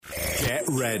Get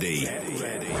ready.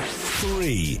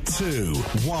 3, 2,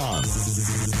 1,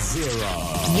 0.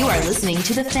 You are listening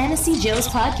to the Fantasy Joes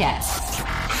Podcast.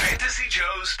 Fantasy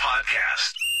Joes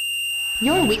Podcast.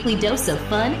 Your weekly dose of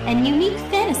fun and unique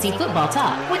fantasy football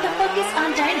talk with a focus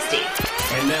on Dynasty.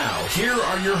 And now, here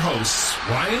are your hosts,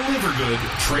 Ryan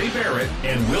Livergood, Trey Barrett,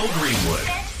 and Will Greenwood.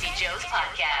 Fantasy Joes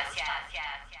Podcast.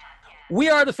 We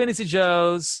are the Fantasy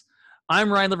Joes. I'm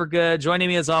Ryan Livergood. Joining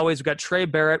me as always, we've got Trey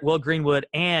Barrett, Will Greenwood,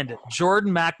 and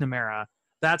Jordan McNamara.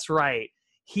 That's right.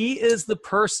 He is the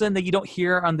person that you don't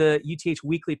hear on the UTH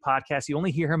Weekly podcast. You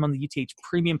only hear him on the UTH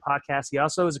Premium podcast. He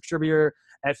also is a contributor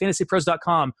at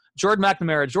fantasypros.com. Jordan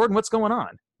McNamara. Jordan, what's going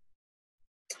on?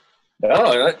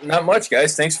 No, not much,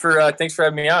 guys. Thanks for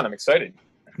having me on. I'm excited.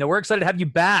 No, we're excited to have you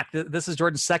back. This is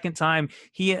Jordan's second time.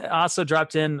 He also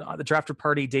dropped in the drafter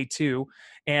party day 2,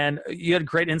 and you had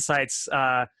great insights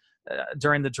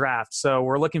during the draft. So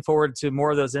we're looking forward to more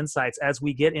of those insights as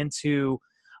we get into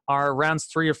our rounds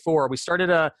 3 or 4. We started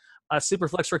a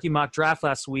Superflex rookie mock draft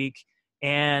last week,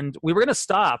 and we were going to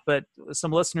stop, but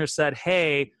some listeners said,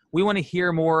 hey, we want to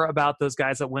hear more about those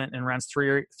guys that went in rounds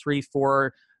 3,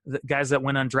 4, the guys that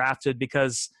went undrafted,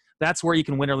 because that's where you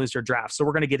can win or lose your draft. So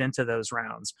we're going to get into those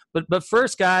rounds. But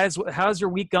first, guys, how's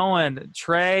your week going?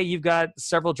 Trey, you've got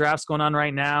several drafts going on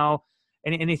right now.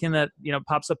 Anything that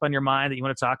pops up on your mind that you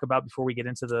want to talk about before we get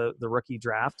into the rookie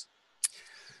draft?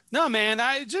 No, man.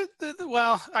 I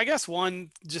guess I'm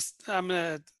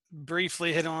gonna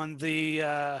briefly hit on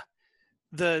the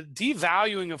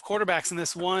devaluing of quarterbacks in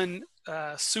this one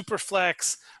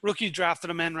Superflex rookie draft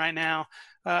that I'm in right now.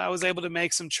 I was able to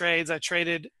make some trades. I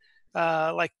traded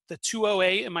like the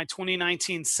 208 in my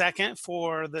 2019 second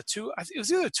for it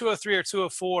was either 203 or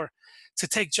 204 to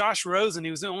take Josh Rosen.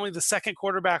 He was only the second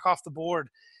quarterback off the board.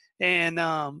 And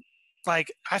I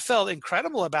felt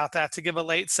incredible about that, to give a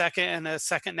late second and a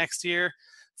second next year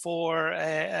for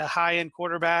a high-end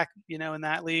quarterback. In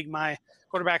that league, my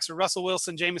quarterbacks are Russell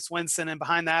Wilson, Jameis Winston, and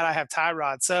behind that I have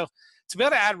Tyrod. So to be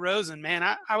able to add Rosen, man,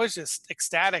 I was just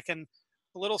ecstatic and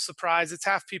a little surprised. It's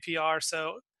half PPR,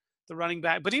 so the running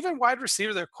back. But even wide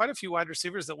receiver, there are quite a few wide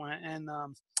receivers that went. And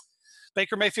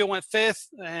Baker Mayfield went 5th.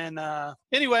 And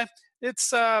anyway,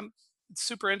 it's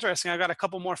super interesting. I got a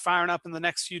couple more firing up in the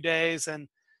next few days, and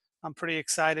I'm pretty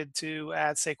excited to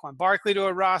add Saquon Barkley to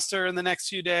a roster in the next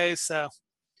few days. So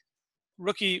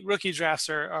rookie drafts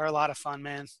are a lot of fun,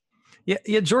 man.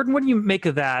 Yeah, Jordan, what do you make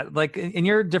of that? Like, in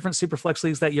your different Superflex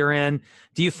leagues that you're in,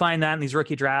 do you find that in these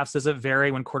rookie drafts, does it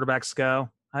vary when quarterbacks go?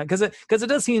 Because it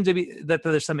does seem to be that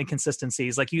there's some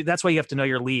inconsistencies. That's why you have to know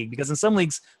your league, because in some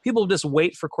leagues, people just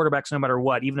wait for quarterbacks no matter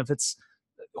what, even if it's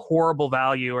horrible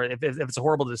value or if it's a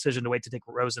horrible decision to wait to take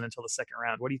Rosen until the second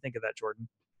round. What do you think of that, Jordan?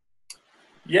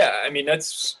 Yeah, I mean,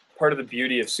 that's part of the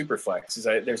beauty of Superflex is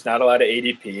there's not a lot of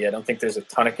ADP. I don't think there's a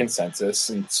ton of consensus.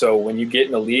 And so when you get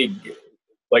in a league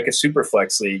like a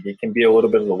Superflex league, it can be a little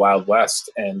bit of the Wild West.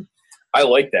 And I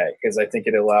like that because I think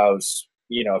it allows,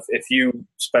 if you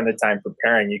spend the time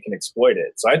preparing, you can exploit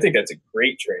it. So I think that's a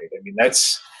great trade. I mean,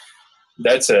 that's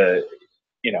a,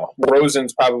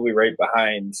 Rosen's probably right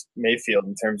behind Mayfield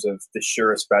in terms of the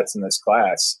surest bets in this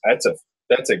class.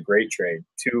 That's a great trade.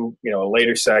 2, a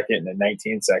later second and a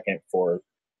 19 second for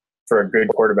a good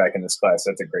quarterback in this class.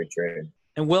 That's a great trade.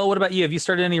 And Will, what about you? Have you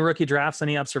started any rookie drafts?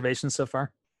 Any observations so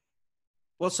far?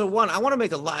 Well, so one, I want to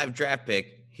make a live draft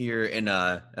pick here in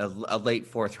a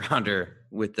late 4th rounder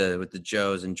with the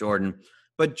Joes and Jordan.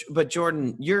 But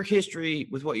Jordan, your history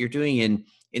with what you're doing in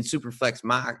Superflex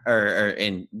mock or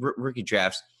in rookie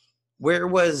drafts, where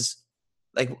was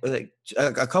like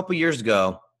a couple years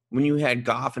ago when you had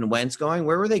Goff and Wentz going,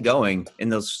 where were they going in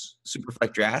those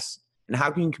Superflex drafts? And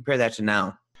how can you compare that to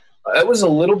now? That was a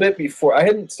little bit before. I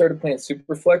hadn't started playing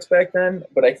Superflex back then,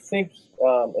 but I think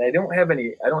and I don't have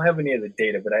any of the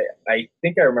data, but I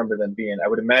think I remember them being, I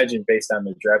would imagine based on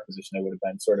the draft position, I would have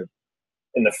been sort of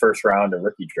in the first round of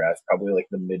rookie draft, probably like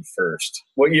the mid-first.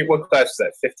 What class was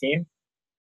that? 15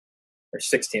 or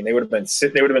 16? They would have been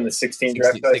the 16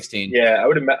 draft class. 16. Yeah, I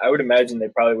would imagine they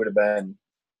probably would have been,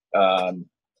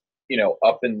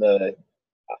 up in the.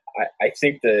 I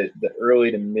think the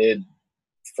early to mid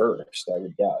first, I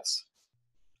would guess.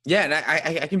 Yeah, and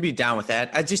I can be down with that.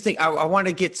 I just think I want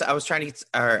to get – I was trying to get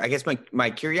 – or I guess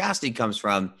my curiosity comes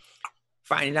from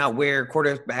finding out where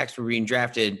quarterbacks were being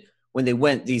drafted when they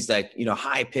went these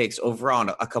high picks overall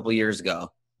a couple of years ago.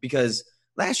 Because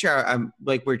last year, I'm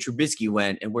like where Trubisky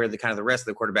went and where the rest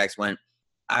of the quarterbacks went,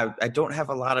 I don't have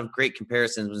a lot of great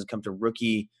comparisons when it comes to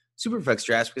rookie Superflex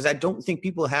drafts because I don't think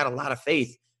people had a lot of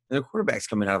faith in the quarterbacks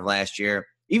coming out of last year,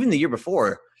 even the year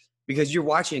before. Because you're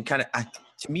watching to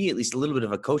me at least, a little bit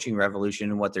of a coaching revolution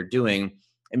in what they're doing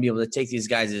and be able to take these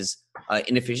guys'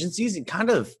 inefficiencies and kind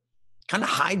of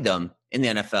hide them in the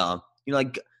NFL.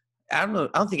 Like I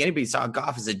don't think anybody saw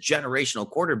Goff as a generational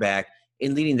quarterback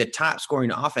in leading the top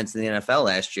scoring offense in the NFL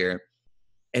last year,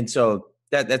 and so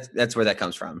that's where that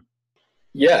comes from.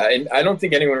 Yeah, and I don't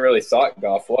think anyone really thought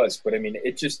Goff was, but I mean,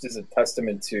 it just is a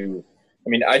testament to. I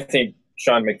mean, I think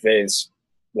Sean McVay is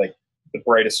like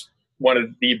one of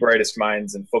the brightest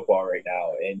minds in football right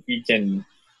now, and he can,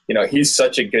 he's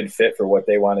such a good fit for what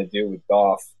they want to do with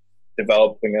Goff,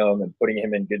 developing him and putting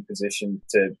him in good position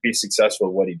to be successful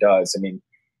at what he does. I mean,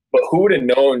 but who would have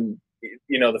known?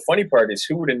 The funny part is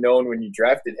who would have known when you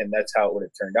drafted him that's how it would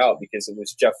have turned out, because it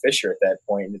was Jeff Fisher at that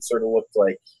point, and it sort of looked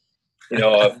like,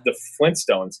 the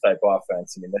Flintstones type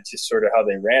offense. I mean, that's just sort of how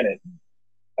they ran it.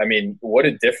 I mean, what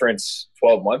a difference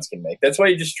 12 months can make. That's why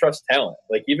you just trust talent.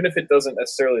 Like, even if it doesn't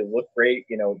necessarily look great,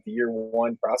 the year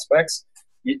one prospects,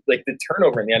 like the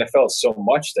turnover in the NFL is so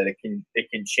much that it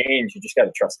can change. You just got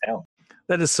to trust talent.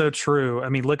 That is so true. I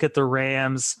mean, look at the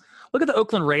Rams. Look at the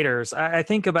Oakland Raiders. I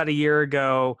think about a year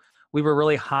ago, we were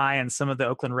really high on some of the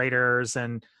Oakland Raiders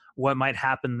and what might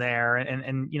happen there.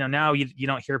 And now you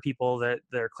don't hear people that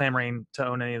they're clamoring to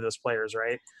own any of those players,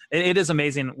 right? It is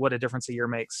amazing what a difference a year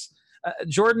makes.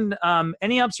 Jordan,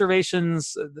 any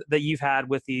observations that you've had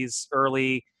with these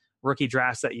early rookie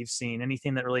drafts that you've seen?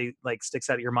 Anything that really sticks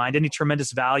out of your mind? Any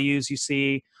tremendous values you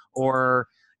see, or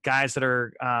guys that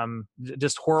are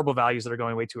just horrible values that are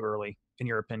going way too early, in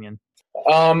your opinion?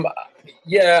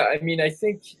 Yeah, I mean, I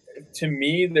think to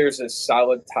me, there's a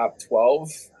solid top 12.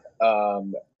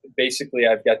 Basically,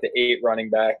 I've got the 8 running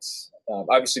backs.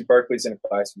 Obviously, Barkley's in a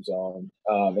class of his own.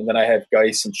 And then I have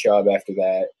Geis and Chubb after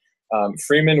that.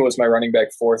 Freeman was my running back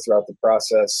 4 throughout the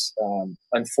process.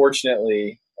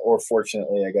 Unfortunately, or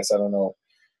fortunately, I guess, I don't know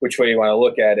which way you want to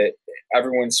look at it,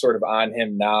 everyone's sort of on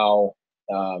him now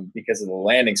because of the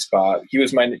landing spot. He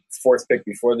was my 4th pick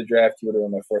before the draft. He would have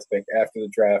been my 4th pick after the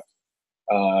draft.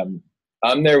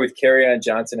 I'm there with Kerryon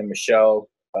Johnson and Michelle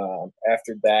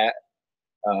after that.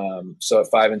 So at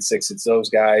 5 and 6, it's those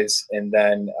guys. And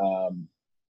then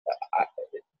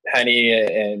Penny,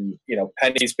 and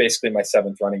Penny's basically my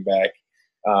 7th running back.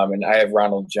 And I have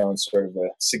Ronald Jones sort of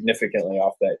significantly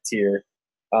off that tier.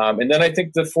 And then I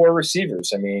think the 4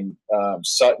 receivers, I mean,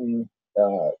 Sutton,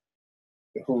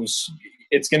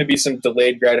 it's going to be some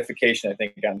delayed gratification, I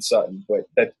think, on Sutton, but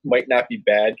that might not be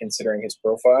bad considering his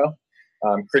profile.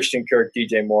 Christian Kirk,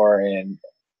 DJ Moore, and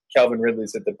Calvin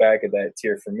Ridley's at the back of that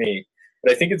tier for me.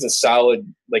 But I think it's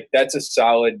that's a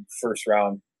solid first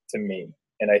round to me.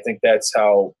 And I think that's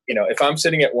how, if I'm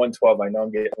sitting at 112, I know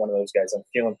I'm getting one of those guys. I'm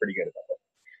feeling pretty good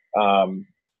about it.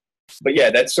 But yeah,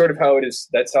 that's sort of how it is.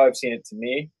 That's how I've seen it to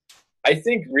me. I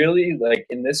think really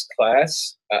in this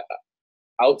class,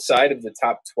 outside of the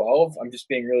top 12, I'm just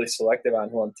being really selective on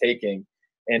who I'm taking.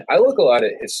 And I look a lot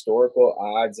at historical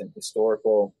odds and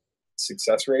historical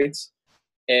success rates.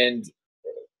 And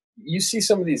you see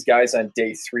some of these guys on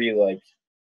day 3, like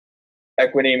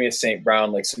Equanimeous St.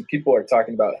 Brown, some people are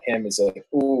talking about him as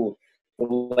ooh, the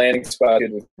landing spot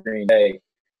good with Green Bay.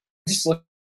 Just look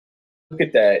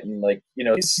at that and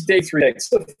this is day 3,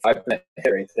 it's a 5-minute hit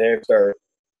right there. Start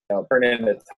turning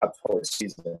the top 4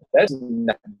 season. That's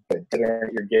not good.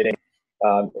 You're getting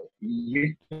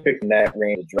you pick in that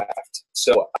range of draft.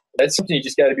 So that's something you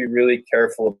just got to be really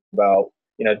careful about.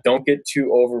 Don't get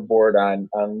too overboard on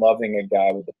loving a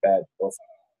guy with a bad profile.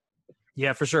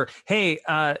 Yeah, for sure. Hey,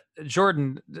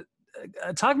 Jordan,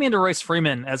 talk me into Royce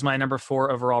Freeman as my number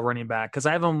 4 overall running back, because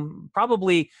I have him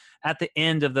probably at the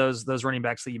end of those running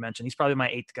backs that you mentioned. He's probably my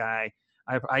 8th guy.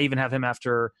 I even have him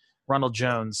after Ronald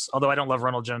Jones, although I don't love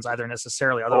Ronald Jones either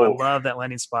necessarily, although I love that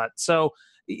landing spot. So,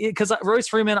 because Royce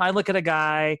Freeman, I look at a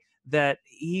guy that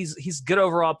he's good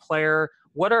overall player.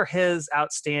 What are his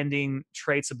outstanding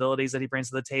traits, abilities that he brings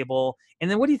to the table?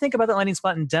 And then what do you think about that landing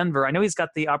spot in Denver? I know he's got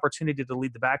the opportunity to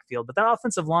lead the backfield, but that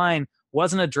offensive line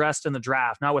wasn't addressed in the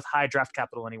draft, not with high draft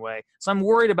capital anyway. So I'm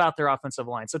worried about their offensive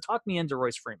line. So talk me into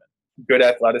Royce Freeman. Good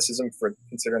athleticism for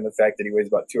considering the fact that he weighs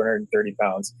about 230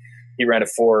 pounds. He ran a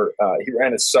sub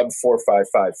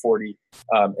 4.55 40,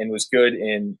 and was good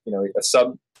in a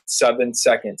sub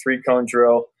 7-second 3-cone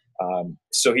drill.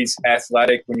 So he's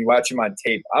athletic. When you watch him on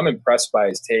tape, I'm impressed by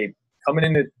his tape. Coming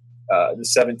into the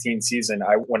 17 season,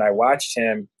 when I watched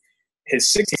him,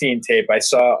 his 16 tape, I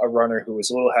saw a runner who was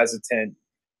a little hesitant.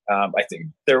 I think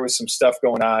there was some stuff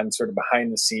going on sort of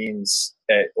behind the scenes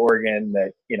at Oregon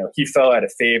that, he fell out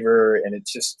of favor, and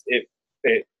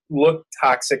it looked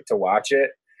toxic to watch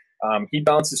it. He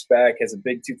bounces back, has a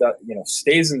big 2000,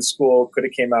 stays in school, could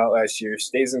have came out last year,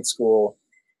 stays in school,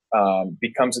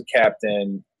 becomes a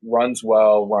captain, runs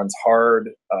well, runs hard,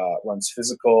 runs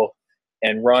physical.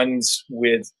 and runs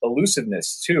with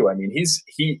elusiveness too. I mean,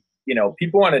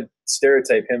 people want to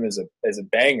stereotype him as a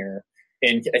banger,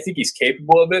 and I think he's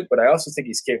capable of it, but I also think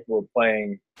he's capable of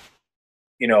playing,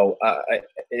 in a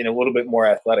little bit more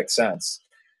athletic sense.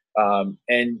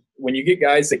 And when you get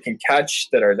guys that can catch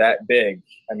that are that big,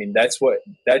 I mean, that's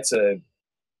a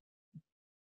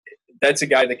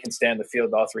guy that can stand the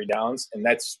field all 3 downs, and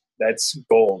that's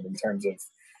gold in terms of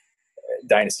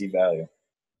dynasty value.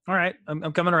 All right,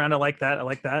 I'm coming around. I like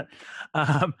that.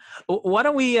 Why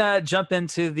don't we jump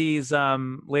into these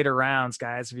later rounds,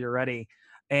 guys, if you're ready?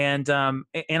 And I'm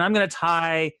going to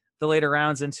tie the later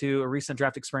rounds into a recent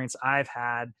draft experience I've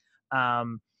had.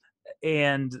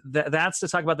 And that's to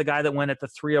talk about the guy that went at the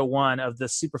 301 of the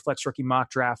Superflex rookie mock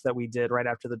draft that we did right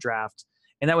after the draft.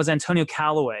 And that was Antonio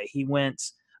Callaway. He went,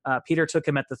 Peter took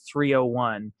him at the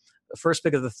 301, the first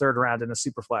pick of the 3rd round in a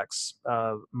Superflex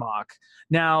mock.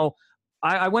 Now,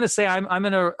 I want to say I'm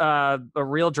in a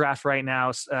real draft right now.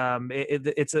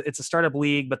 It's a startup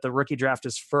league, but the rookie draft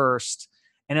is first.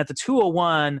 And at the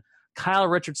 201, Kyle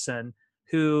Richardson,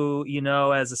 who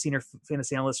as a senior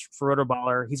fantasy analyst for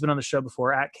Rotoballer, he's been on the show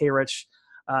before, at KRich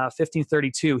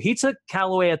 1532. He took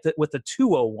Callaway with the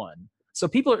 201. So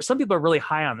some people are really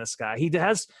high on this guy. He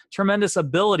has tremendous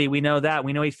ability. We know that.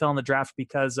 We know he fell in the draft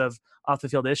because of off the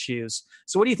field issues.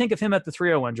 So what do you think of him at the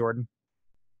 301, Jordan?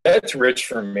 That's rich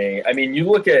for me. I mean, you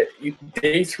look at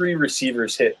day 3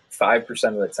 receivers hit 5%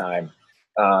 of the time,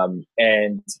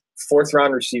 and 4th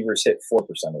round receivers hit 4%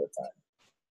 of the time.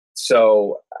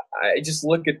 So I just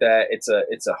look at that. It's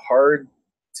a hard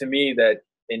to me that,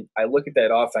 and I look at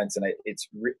that offense and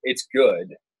it's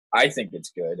good. I think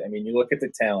it's good. I mean, you look at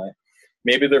the talent.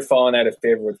 Maybe they're falling out of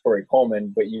favor with Corey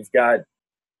Coleman, but you've got,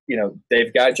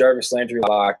 they've got Jarvis Landry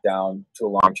locked down to a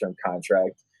long-term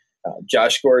contract.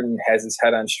 Josh Gordon has his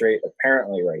head on straight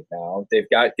apparently right now. They've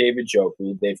got David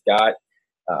Joku. They've got,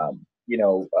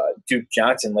 Duke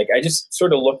Johnson. Like, I just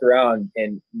sort of look around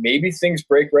and maybe things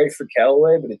break right for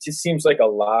Callaway, but it just seems like a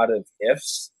lot of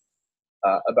ifs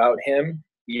about him.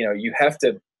 You have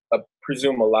to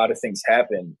presume a lot of things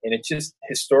happen, and it just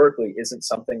historically isn't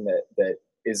something that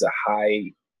is a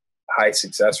high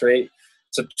success rate.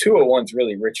 So 201 is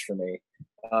really rich for me.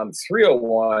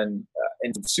 301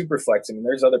 and Superflex. I mean,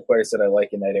 there's other players that I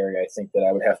like in that area. I think that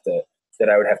I would have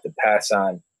to pass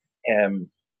on him.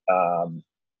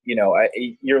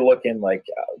 You're looking like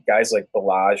guys like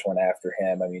Balaj went after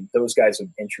him. I mean, those guys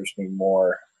would interest me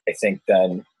more, I think,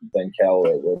 than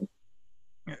Callaway would.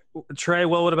 Trey,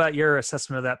 well, what about your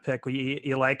assessment of that pick?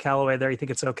 You like Callaway there? You think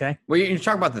it's okay? Well, you're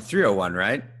talking about the 301,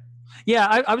 right?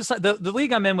 Yeah, I was the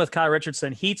league I'm in with Kyle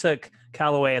Richardson. He took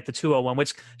Callaway at the 201,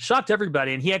 which shocked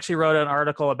everybody. And he actually wrote an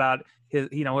article about his,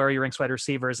 where he ranks wide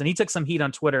receivers. And he took some heat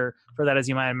on Twitter for that, as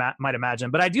you might imagine.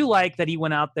 But I do like that he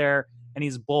went out there and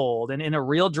he's bold. And in a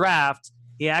real draft,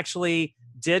 he actually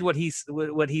did what he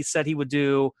said he would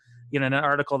do, in an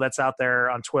article that's out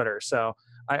there on Twitter. So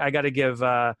I got to give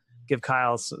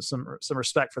Kyle some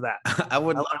respect for that. I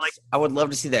would love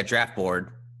to see that draft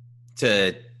board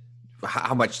to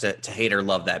how much to hate or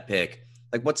love that pick.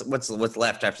 Like what's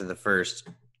left after the first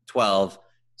 12?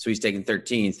 So he's taking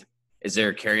 13th. Is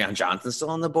there Kerryon Johnson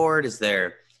still on the board? Is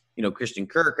there, Christian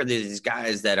Kirk? Are there these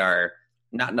guys that are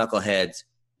not knuckleheads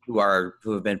who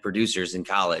have been producers in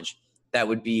college? That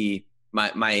would be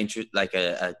my interest, like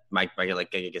I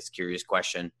guess curious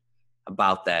question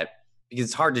about that, because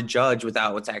it's hard to judge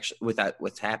without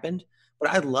what's happened. But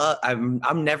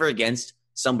I'm never against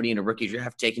somebody in a rookie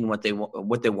draft taking what they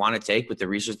want to take with the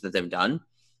research that they've done.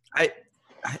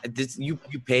 You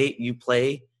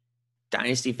play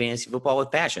dynasty fantasy football with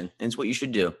passion, and it's what you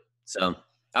should do. So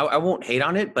I won't hate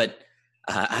on it, but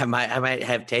I might have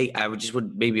I would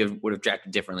have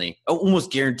drafted differently. I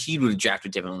almost guaranteed would have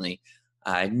drafted differently.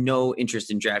 I had no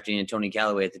interest in drafting Antonio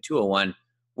Callaway at the 201,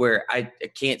 where I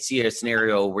can't see a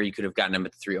scenario where you could have gotten him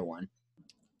at the 301.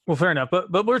 Well, fair enough.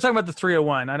 But we're talking about the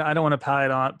 301. I don't want to pile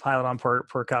it on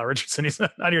poor Kyle Richardson. He's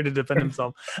not here to defend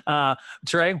himself.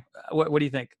 Trey, what do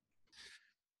you think?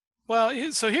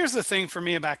 Well, so here's the thing for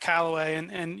me about Callaway,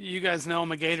 and you guys know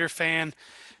I'm a Gator fan.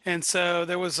 And so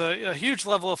there was a huge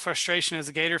level of frustration as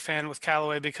a Gator fan with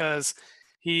Callaway because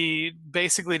he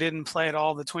basically didn't play at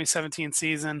all the 2017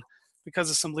 season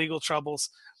because of some legal troubles.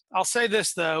 I'll say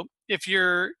this, though.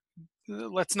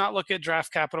 Let's not look at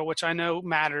draft capital, which I know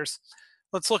matters.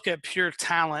 Let's look at pure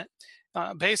talent.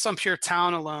 Based on pure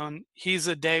talent alone, he's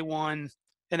a day one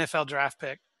NFL draft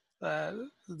pick.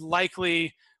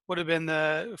 Likely would have been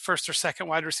the first or second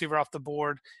wide receiver off the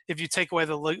board if you take away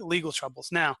the legal troubles.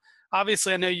 Now,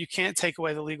 obviously, I know you can't take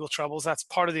away the legal troubles. That's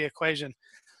part of the equation.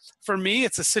 For me,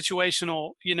 it's a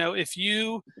situational, if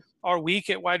you are weak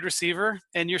at wide receiver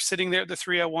and you're sitting there at the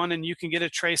 301 and you can get a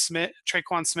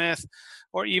Traquan Smith,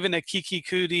 or even a Kiki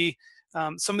Cudi,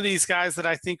 some of these guys that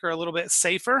I think are a little bit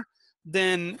safer,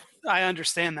 then I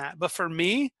understand that. But for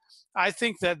me, I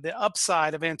think that the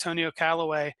upside of Antonio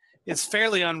Callaway is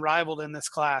fairly unrivaled in this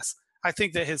class. I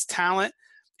think that his talent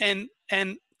and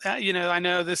I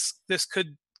know this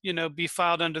could, be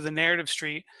filed under the narrative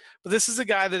street, but this is a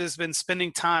guy that has been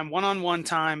spending time, one-on-one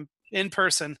time in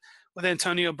person with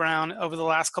Antonio Brown over the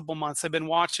last couple months. They've been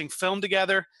watching film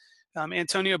together.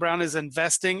 Antonio Brown is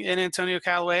investing in Antonio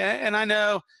Callaway. And I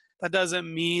know that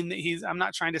doesn't mean that I'm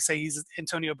not trying to say he's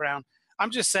Antonio Brown. I'm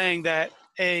just saying that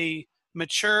a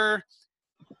mature,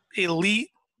 elite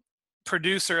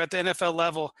producer at the NFL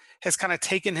level has kind of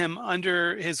taken him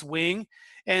under his wing.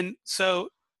 And so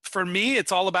for me,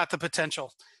 it's all about the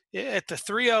potential. At the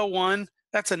 301,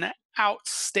 that's an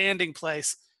outstanding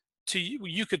place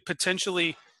you could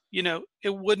potentially, it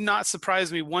would not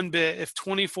surprise me one bit if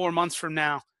 24 months from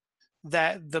now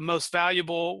that the most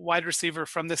valuable wide receiver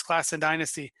from this class in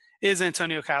Dynasty is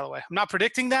Antonio Callaway. I'm not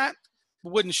predicting that.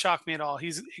 It wouldn't shock me at all.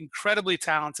 He's incredibly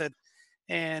talented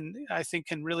and I think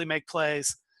can really make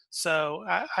plays. So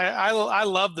I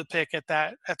love the pick at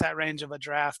that range of a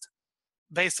draft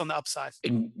based on the upside.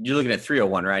 And you're looking at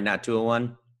 301, right? Not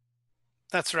 201?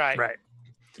 That's right. Right.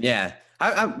 Yeah.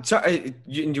 I'm sorry.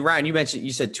 Ryan,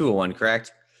 you said 201,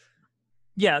 correct?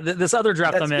 Yeah. This other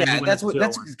draft I'm in. Yeah, that's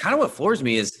kind of what floors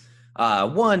me is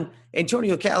one,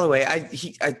 Antonio Callaway.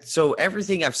 So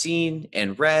everything I've seen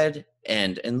and read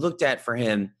and looked at for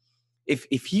him,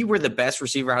 if he were the best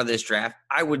receiver out of this draft,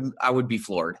 I would be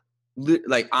floored.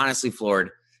 Like honestly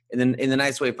floored, and then in the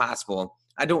nicest way possible.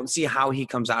 I don't see how he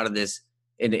comes out of this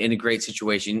in a great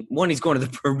situation. One, he's going to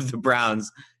the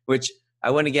Browns, which I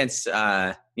went against,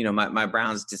 my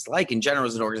Browns dislike in general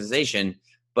as an organization,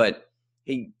 but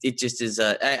it just is.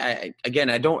 I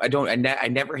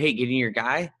never hate getting your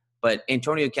guy, but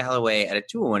Antonio Callaway at a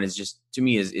 201 is just, to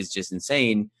me, is just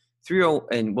insane. 30,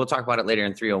 and we'll talk about it later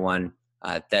in 301.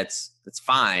 That's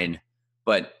fine,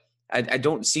 but I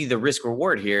don't see the risk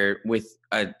reward here with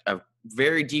a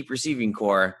very deep receiving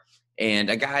core and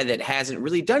a guy that hasn't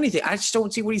really done anything. I just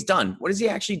don't see what he's done. What has he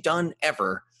actually done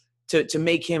ever to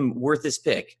make him worth this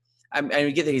pick? I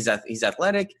get that he's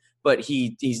athletic, but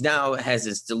he's now has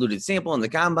this diluted sample in the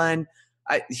combine.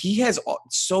 He has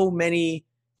so many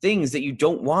things that you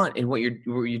don't want in what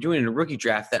you're doing in a rookie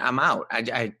draft that I'm out.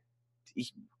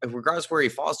 Regardless where he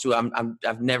falls to,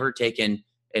 I've never taken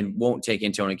and won't take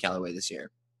Antonio Callaway this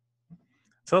year.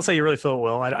 So that's how you really feel,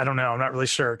 Will. I don't know. I'm not really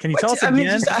sure. Can you tell us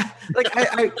again?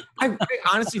 I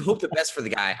honestly hope the best for the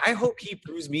guy. I hope he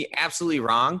proves me absolutely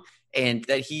wrong and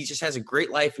that he just has a great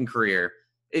life and career.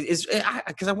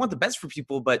 Because I want the best for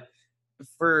people, but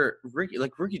for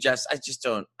rookie drafts, I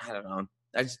don't know.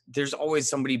 There's always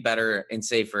somebody better and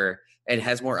safer and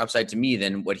has more upside to me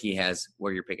than what he has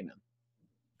where you're picking him.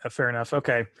 Fair enough.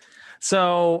 Okay.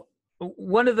 So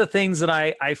one of the things that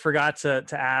I forgot to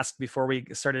ask before we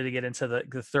started to get into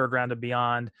the third round and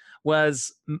beyond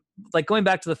was like going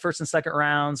back to the first and second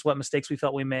rounds, what mistakes we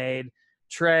felt we made.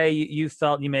 Trey, you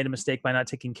felt you made a mistake by not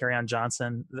taking Kerryon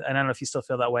Johnson. And I don't know if you still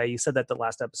feel that way. You said that the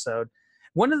last episode.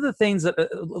 One of the things that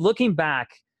looking back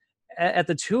at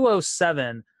the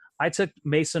 207, I took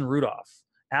Mason Rudolph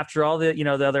after all the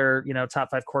other,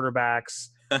 top 5 quarterbacks.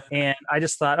 And I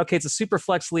just thought, okay, it's a super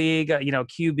flex league,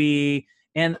 QB.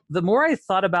 And the more I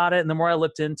thought about it and the more I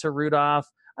looked into Rudolph,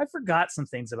 I forgot some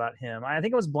things about him. I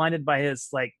think I was blinded by his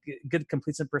good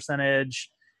completion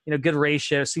percentage, good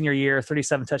ratio, senior year,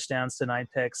 37 touchdowns to 9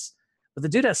 picks. But the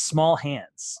dude has small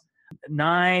hands,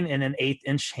 9 and an 1/8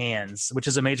 inch hands, which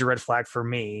is a major red flag for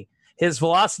me. His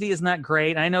velocity isn't that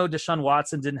great. I know Deshaun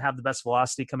Watson didn't have the best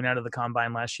velocity coming out of the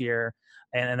combine last year.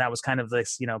 And that was kind of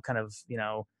this,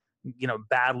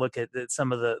 bad look at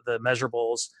some of the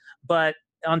measurables. But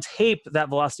on tape, that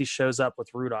velocity shows up with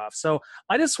Rudolph. So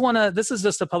I just want to – this is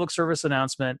just a public service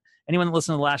announcement. Anyone that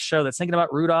listened to the last show that's thinking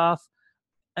about Rudolph,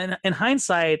 and in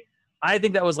hindsight, I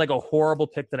think that was like a horrible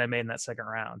pick that I made in that second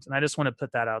round. And I just want to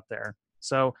put that out there.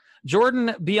 So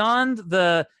Jordan, beyond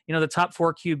the top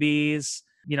 4 QBs,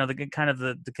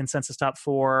 the consensus top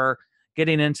 4,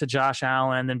 getting into Josh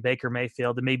Allen and Baker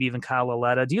Mayfield and maybe even Kyle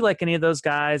Lauletta, do you like any of those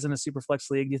guys in a super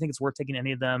flex league? Do you think it's worth taking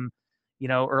any of them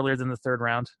earlier than the third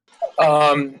round?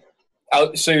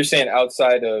 So you're saying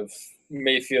outside of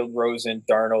Mayfield, Rosen,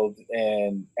 Darnold,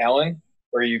 and Allen,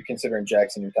 or are you considering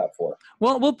Jackson your top 4?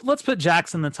 Well, let's put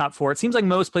Jackson in the top 4. It seems like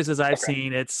most places I've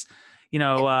seen it's,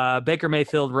 Baker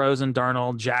Mayfield, Rosen,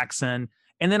 Darnold, Jackson.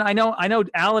 And then I know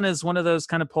Allen is one of those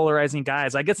kind of polarizing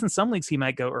guys. I guess in some leagues he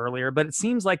might go earlier, but it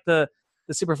seems like the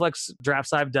Superflex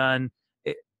drafts I've done,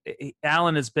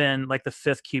 Allen has been like the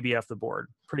 5th QB off the board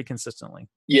pretty consistently.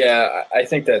 Yeah, I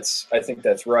think that's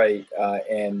right.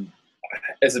 And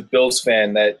as a Bills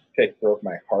fan, that pick broke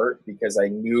my heart because I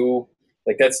knew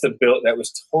like that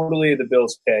was totally the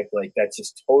Bills pick. Like that's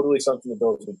just totally something the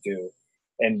Bills would do.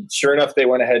 And sure enough, they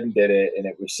went ahead and did it. And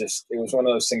it was one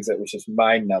of those things that was just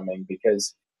mind numbing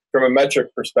because from a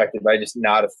metric perspective, I'm just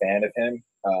not a fan of him.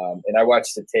 And I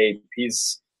watched the tape.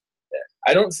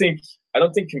 I don't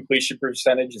think completion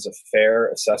percentage is a fair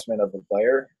assessment of a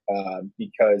player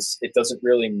because it doesn't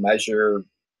really measure.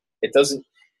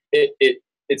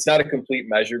 It's not a complete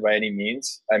measure by any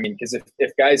means. I mean, because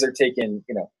if guys are taking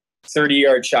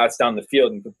 30-yard shots down the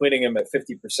field and completing them at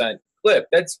 50% clip,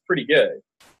 that's pretty good.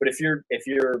 But if you're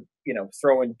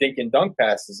throwing dink and dunk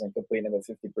passes and completing them at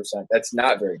 50%, that's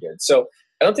not very good. So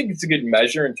I don't think it's a good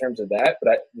measure in terms of that.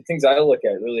 But the things I look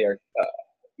at really are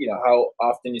how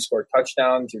often you score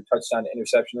touchdowns, your touchdown to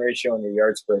interception ratio, and your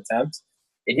yards per attempt.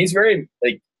 And he's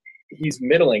he's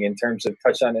middling in terms of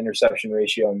touchdown to interception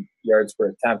ratio and yards per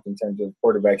attempt in terms of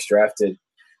quarterbacks drafted,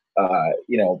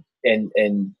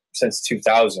 and since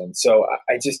 2000. So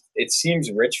it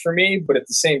seems rich for me, but at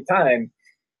the same time,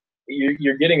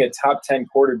 you're getting a top 10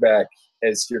 quarterback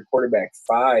as your quarterback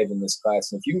 5 in this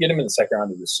class. And if you can get him in the second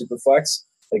round of the Superflex,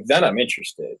 like then I'm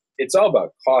interested. It's all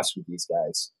about cost with these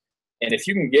guys. And if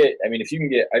you can get,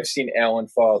 I've seen Allen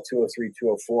fall 203,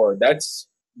 204.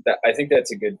 I think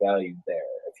that's a good value there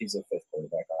if he's a 5th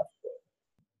quarterback off the board.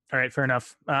 All right, fair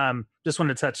enough. Just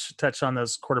wanted to touch on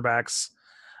those quarterbacks.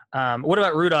 What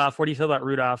about Rudolph? What do you feel about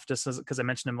Rudolph? Just because I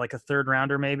mentioned him, like a 3rd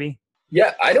rounder, maybe.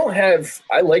 Yeah, I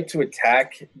like to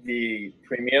attack the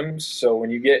premiums. So when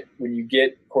you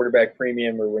get quarterback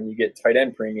premium or when you get tight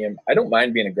end premium, I don't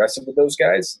mind being aggressive with those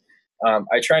guys.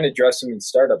 I try and address them in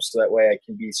startups so that way I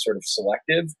can be sort of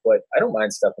selective, but I don't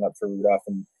mind stepping up for Rudolph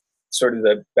in sort of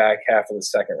the back half of the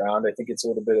 2nd round. I think it's a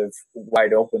little bit of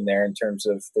wide open there in terms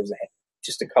of there's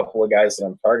just a couple of guys that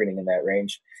I'm targeting in that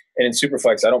range. And in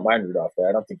Superflex, I don't mind Rudolph there.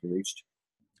 I don't think he reached.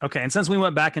 Okay, and since we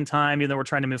went back in time, even though we're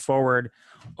trying to move forward,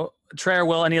 Trey or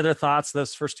Will, any other thoughts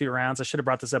those first 2 rounds? I should have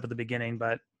brought this up at the beginning,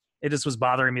 but it just was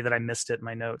bothering me that I missed it in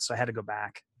my notes, so I had to go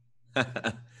back.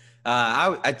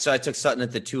 I took Sutton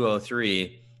at the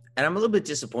 203, and I'm a little bit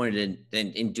disappointed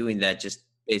in doing that just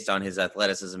based on his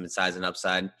athleticism and size and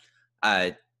upside.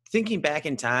 Thinking back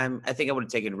in time, I think I would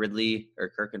have taken Ridley or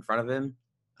Kirk in front of him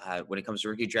when it comes to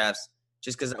rookie drafts,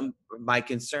 just because my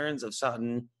concerns of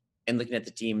Sutton and looking at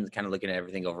the team and kind of looking at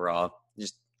everything overall,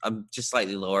 I'm just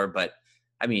slightly lower. But,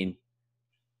 I mean,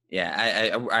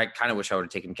 yeah, I kind of wish I would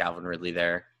have taken Calvin Ridley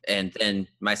there. And then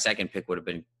my second pick would have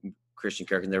been Christian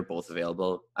Kirk, and they're both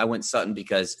available. I went Sutton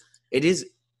because it is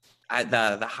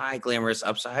the high glamorous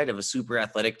upside of a super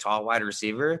athletic, tall, wide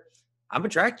receiver. I'm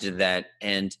attracted to that.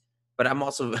 But I'm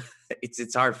also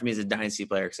it's hard for me as a dynasty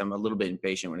player because I'm a little bit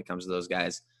impatient when it comes to those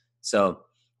guys. So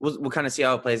we'll kind of see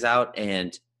how it plays out.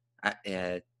 And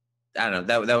I don't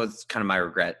know. That was kind of my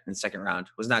regret in the 2nd round,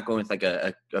 was not going with like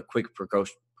a quick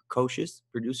precocious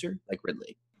producer like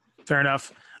Ridley. Fair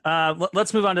enough.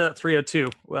 Let's move on to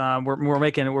 302. We're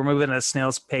moving at a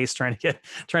snail's pace trying to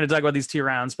talk about these 2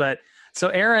 rounds. But so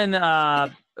Aaron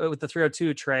with the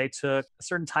 302 Trey took a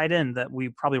certain tight end that we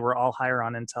probably were all higher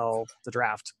on until the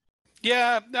draft.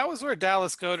 Yeah, that was where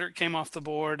Dallas Goedert came off the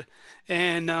board,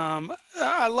 and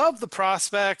I love the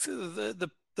prospect. The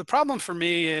problem for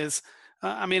me is,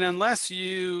 unless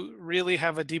you really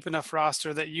have a deep enough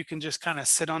roster that you can just kind of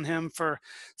sit on him for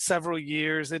several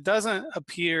years, it doesn't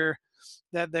appear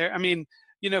that there.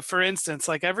 For instance,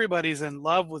 like everybody's in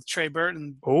love with Trey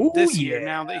Burton this year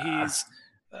now that he's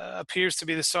appears to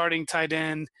be the starting tight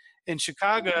end in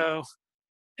Chicago.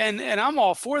 And I'm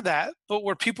all for that, but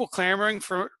were people clamoring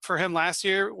for him last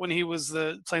year when he was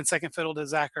playing second fiddle to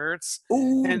Zach Ertz?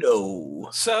 No.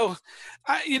 So,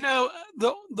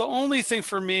 the only thing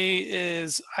for me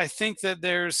is I think that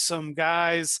there's some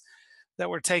guys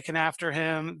that were taken after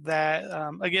him that,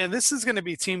 again, this is going to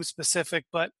be team specific,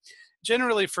 but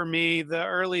generally for me, the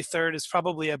early 3rd is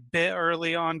probably a bit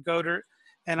early on Goedert,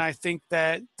 and I think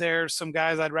that there's some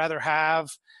guys I'd rather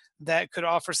have that could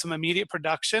offer some immediate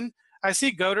production. I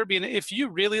see Goedert being, if you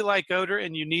really like Goedert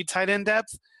and you need tight end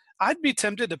depth, I'd be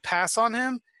tempted to pass on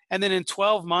him. And then in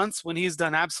 12 months, when he's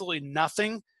done absolutely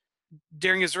nothing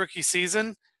during his rookie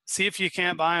season, see if you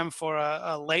can't buy him for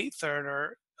a late 3rd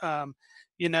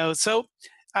or, So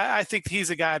I think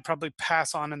he's a guy I'd probably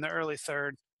pass on in the early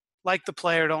 3rd. Like the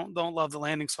player, don't love the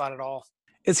landing spot at all.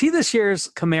 Is he this year's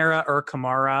Kamara or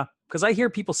Kamara? Because I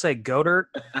hear people say Goedert.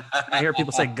 I hear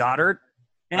people say Goddard.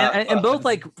 And both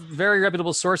like very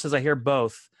reputable sources, I hear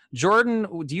both. Jordan,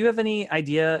 do you have any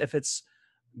idea if it's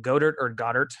Goddard or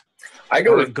Goddard? I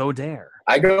go with Godare.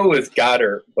 I go with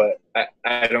Goddard, but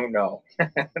I don't know.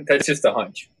 That's just a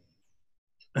hunch.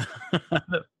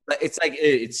 It's like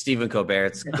it's Stephen Colbert.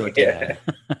 It's Godare.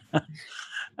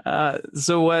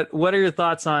 So what are your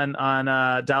thoughts on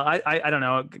Dallas? I don't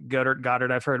know,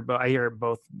 Goddard. I hear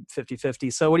both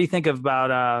 50-50. So what do you think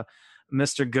about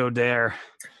Mr. Godare?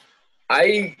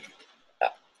 I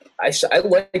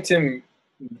liked him.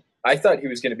 I thought he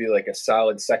was going to be like a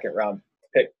solid second round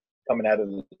pick coming out of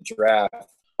the draft.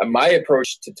 My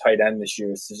approach to tight end this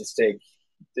year is to just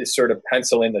sort of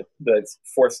pencil in the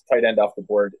fourth tight end off the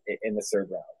board in the third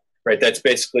round. Right, that's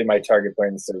basically my target play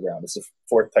in the third round. It's the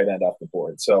fourth tight end off the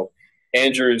board. So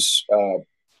Andrews,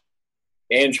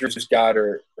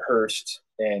 Goddard, Hurst,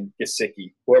 and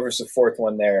Gesicki. Whoever's the fourth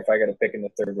one there, if I got to pick in the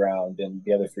third round and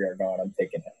the other three are gone, I'm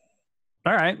taking it.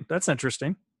 All right, that's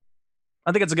interesting.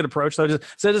 I think it's a good approach, though.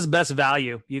 So it is best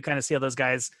value. You kind of see how those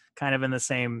guys kind of in the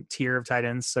same tier of tight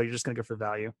ends, so you're just going to go for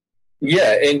value.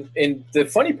 Yeah, and the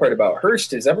funny part about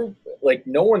Hurst is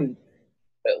no one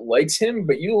likes him,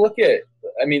 but you look at,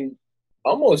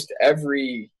 almost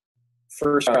every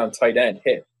first round tight end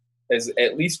hit as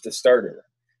at least a starter.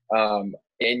 And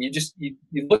you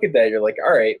look at that, you're like,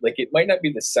 all right, like it might not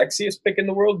be the sexiest pick in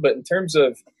the world, but in terms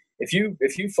of if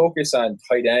you focus on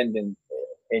tight end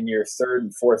in your third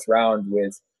and fourth round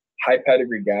with high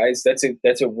pedigree guys, that's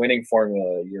a winning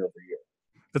formula year over year.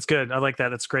 That's good. I like that.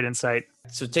 That's great insight.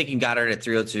 So taking Goddard at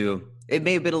 302, it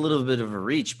may have been a little bit of a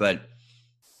reach, but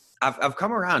I've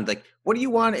come around. Like, what do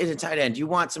you want in a tight end? You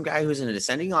want some guy who's in a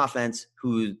descending offense,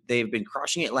 who they've been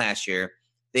crushing it last year.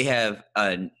 They have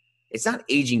it's not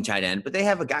aging tight end, but they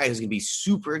have a guy who's going to be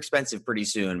super expensive pretty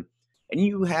soon. And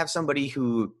you have somebody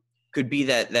who could be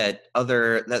that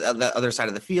other side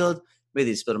of the field.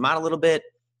 Maybe they split them out a little bit.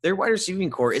 Their wide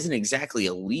receiving core isn't exactly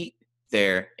elite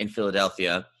there in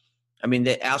Philadelphia.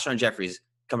 Alshon Jeffrey's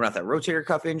coming off that rotator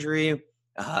cuff injury.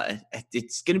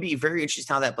 It's going to be very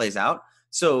interesting how that plays out.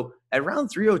 So at round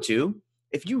 302,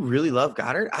 if you really love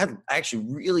Goddard, I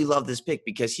actually really love this pick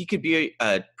because he could be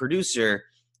a producer.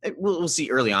 We'll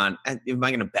see early on. Am I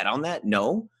going to bet on that?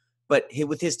 No. But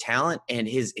with his talent and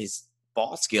his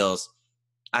ball skills,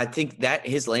 I think that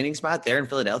his landing spot there in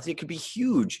Philadelphia could be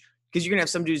huge because you're going to have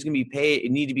some dudes going to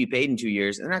need to be paid in 2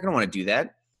 years. And they're not going to want to do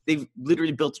that. They've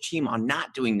literally built a team on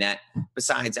not doing that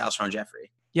besides Alshon Jeffrey.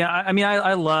 Yeah,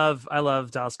 I love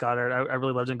Dallas Goedert. I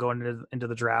really loved him going into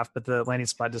the draft, but the landing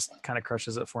spot just kind of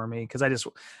crushes it for me because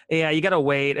you got to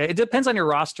wait. It depends on your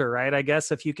roster, right? I guess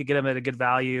if you could get him at a good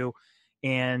value,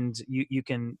 and you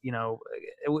can,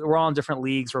 we're all in different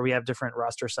leagues where we have different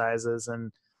roster sizes,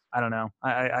 and I don't know.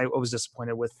 I was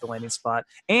disappointed with the landing spot,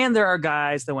 and there are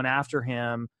guys that went after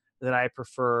him that I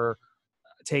prefer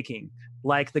taking,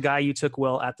 like the guy you took,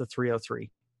 Will, at the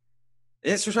 303.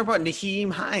 Yes, we're talking about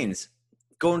Nyheim Hines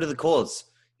going to the Colts,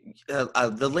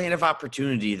 the land of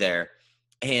opportunity there.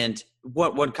 And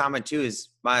one comment too is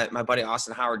my buddy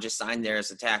Austin Howard just signed there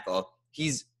as a tackle.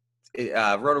 He's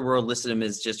Roto-World listed him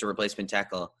as just a replacement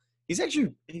tackle. He's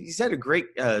had a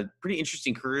great, pretty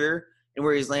interesting career, and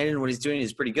where he's landed and what he's doing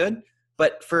is pretty good.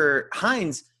 But for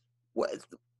Hines,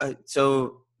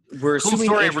 so we're cool assuming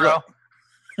story, bro.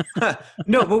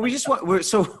 No, but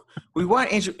we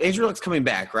want Andrew Luck's coming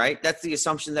back, right? That's the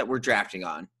assumption that we're drafting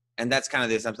on. And that's kind of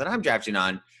the assumption that I'm drafting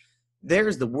on.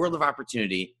 There's the world of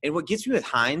opportunity. And what gets me with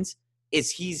Hines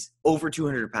is he's over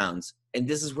 200 pounds. And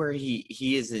this is where he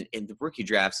is in the rookie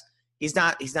drafts. He's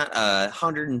not a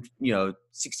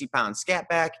 160-pound scat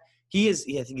back. I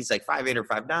think he's like 5'8" or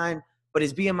 5'9". But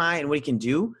his BMI and what he can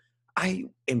do, I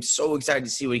am so excited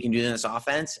to see what he can do in this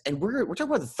offense. And we're talking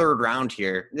about the third round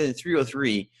here, the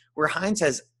 303, where Hines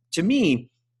has, to me,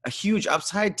 a huge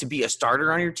upside to be a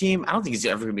starter on your team. I don't think he's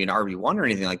ever going to be an RB1 or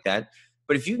anything like that.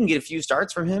 But if you can get a few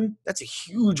starts from him, that's a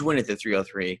huge win at the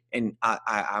 303. And I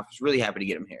was really happy to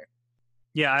get him here.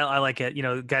 Yeah, I like it.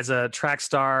 Guy's a track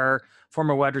star,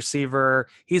 former wide receiver.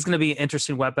 He's going to be an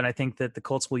interesting weapon, I think, that the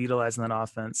Colts will utilize in that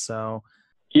offense. So,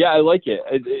 yeah, I like it.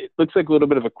 It looks like a little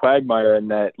bit of a quagmire in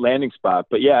that landing spot.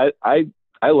 But, yeah, I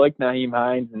like Nyheim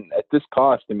Hines. And at this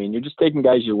cost, you're just taking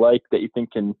guys you like that you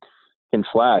think can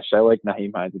flash. I like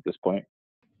Nyheim Hines at this point.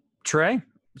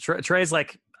 Trey's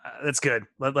like, that's good.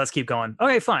 Let's keep going.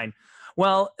 Okay, fine.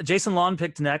 Well, Jason Lawn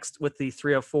picked next with the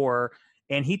 304,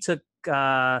 and he took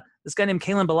this guy named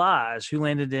Kalen Ballage, who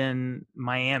landed in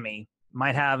Miami.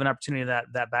 Might have an opportunity in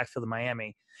that backfield in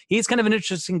Miami. He's kind of an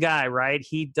interesting guy, right?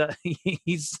 He's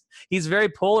very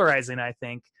polarizing, I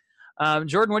think.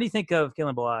 Jordan, what do you think of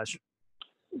Kalen Ballage?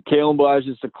 Kalen Ballage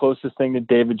is the closest thing to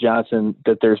David Johnson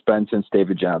that there's been since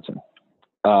David Johnson.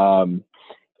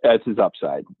 That's his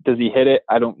upside. Does he hit it?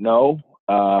 I don't know.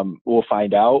 We'll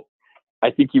find out. I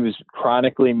think he was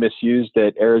chronically misused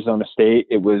at Arizona State.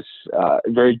 It was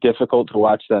very difficult to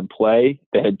watch them play.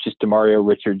 They had just Demario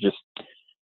Richard just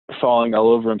falling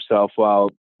all over himself while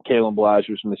Kalen Ballage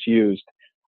was misused.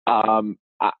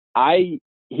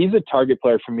 He's a target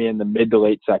player for me in the mid to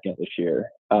late second this year.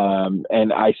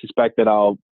 And I suspect that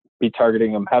I'll be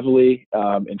targeting him heavily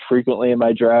and frequently in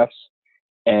my drafts.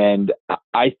 And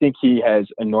I think he has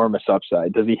enormous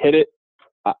upside. Does he hit it?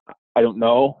 I don't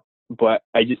know. But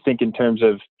I just think in terms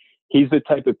of he's the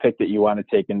type of pick that you want to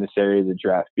take in this area of the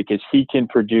draft because he can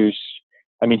produce.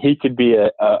 I mean, he could be a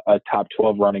top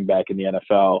 12 running back in the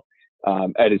NFL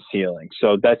at his ceiling.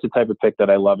 So that's the type of pick that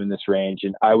I love in this range.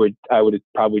 And I would have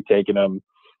probably taken him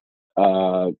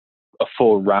a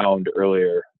full round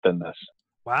earlier than this.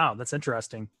 Wow, that's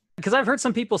interesting. Because I've heard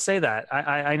some people say that.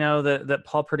 I know that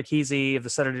Paul Perticchese of the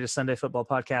Saturday to Sunday Football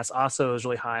podcast also is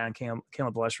really high on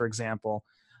Caleb Ballage, for example.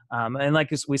 And like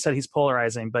we said, he's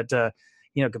polarizing, but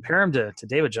compare him to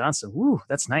David Johnson. Woo,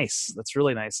 that's nice. That's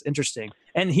really nice. Interesting.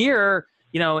 And here,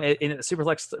 in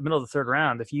Superflex, middle of the third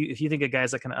round, if you think a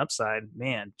guy's that kind of upside,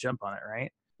 man, jump on it,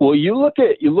 right? Well, you look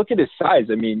at his size.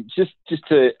 I mean, just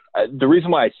to the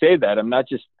reason why I say that, I'm not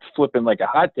just flipping like a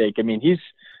hot take. I mean, he's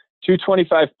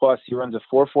 225 plus. He runs a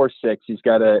 4.46. He's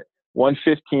got a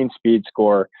 115 speed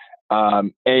score,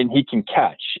 and he can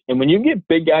catch. And when you get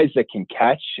big guys that can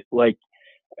catch, like,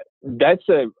 that's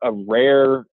a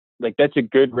rare, like that's a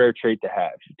good rare trait to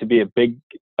have, to be a big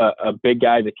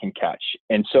guy that can catch.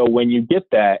 And so when you get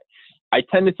that, I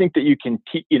tend to think that you can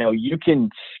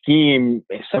scheme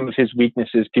some of his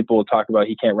weaknesses. People will talk about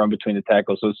he can't run between the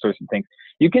tackles, those sorts of things.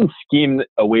 You can scheme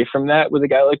away from that with a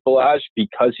guy like Ballage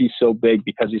because he's so big,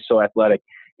 because he's so athletic.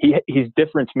 He's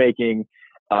difference making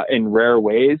in rare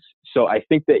ways. So I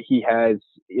think that he has,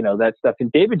 that stuff.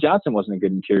 And David Johnson wasn't a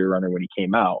good interior runner when he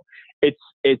came out.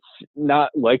 It's not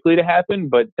likely to happen,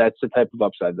 but that's the type of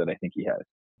upside that I think he has.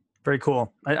 Very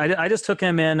cool. I just took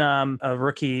him in a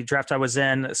rookie draft I was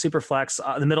in,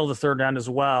 Superflex, the middle of the third round as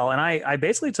well. And I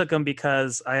basically took him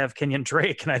because I have Kenyon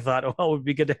Drake, and I thought, well, it would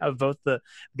be good to have both the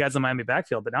guys in Miami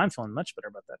backfield. But now I'm feeling much better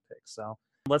about that pick. So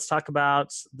let's talk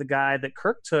about the guy that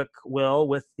Kirk took, Will,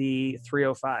 with the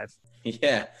 305.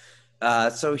 Yeah.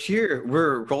 So here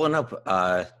we're rolling up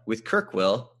with Kirk,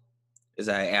 Will, as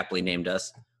I aptly named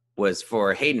us, was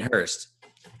for Hayden Hurst.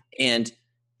 And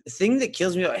the thing that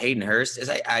kills me about Hayden Hurst is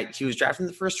he was drafted in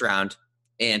the first round,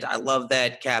 and I love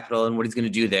that capital and what he's going to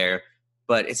do there.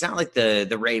 But it's not like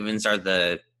the Ravens are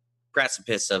the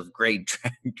precipice of great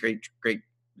at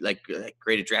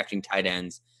drafting tight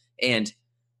ends. And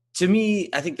to me,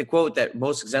 I think the quote that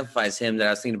most exemplifies him that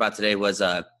I was thinking about today was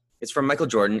it's from Michael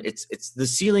Jordan. It's the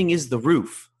ceiling is the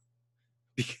roof,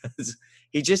 because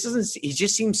he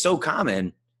just seems so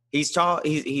common. He's tall.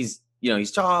 He's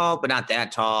tall, but not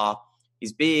that tall.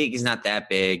 He's big. He's not that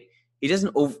big. He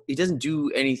doesn't do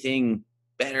anything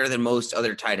better than most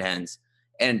other tight ends.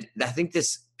 And I think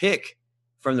this pick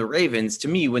from the Ravens, to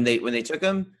me, when they took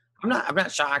him, I'm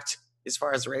not shocked as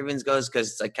far as the Ravens goes,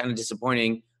 because it's like kind of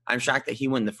disappointing. I'm shocked that he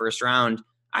went in the first round.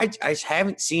 I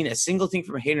haven't seen a single thing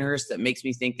from Hayden Hurst that makes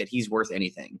me think that he's worth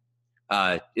anything.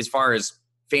 As far as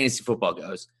fantasy football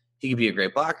goes, he can be a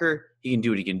great blocker. He can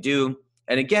do what he can do.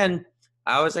 And again,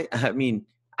 I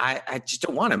just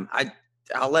don't want him.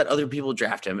 I'll let other people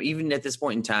draft him. Even at this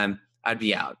point in time, I'd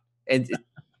be out. And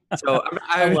so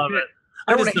I love it.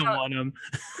 I just don't want him.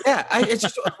 Yeah, it's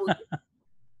just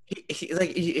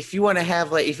if you want to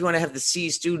have the C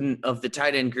student of the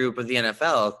tight end group of the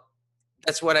NFL,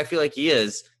 that's what I feel like he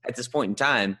is at this point in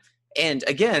time. And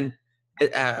again,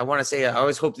 I want to say I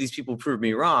always hope these people prove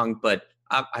me wrong, but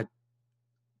I'm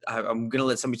going to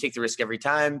let somebody take the risk every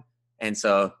time. And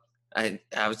so I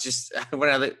was just when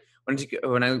I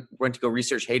went to go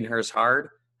research Hayden Hurst hard,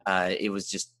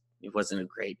 it wasn't a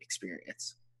great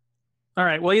experience. All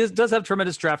right. Well, he does have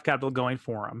tremendous draft capital going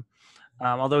for him.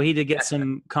 Although he did get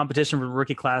some competition from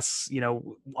rookie class,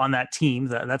 on that team.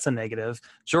 That's a negative.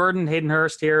 Jordan, Hayden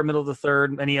Hurst here, middle of the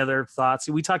third. Any other thoughts?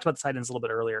 We talked about the tight ends a little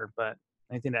bit earlier, but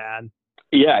anything to add?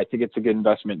 Yeah, I think it's a good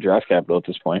investment draft capital at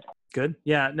this point. Good.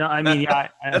 Yeah. No, I mean, yeah.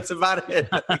 That's about it.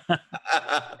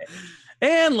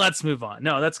 And let's move on.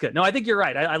 No, that's good. No, I think you're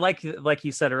right. I like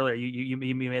you said earlier, you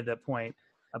made that point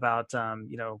about,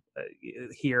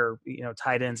 here,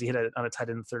 tight ends, you hit on a tight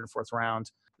end in the third and fourth round.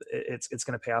 It's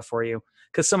going to pay off for you,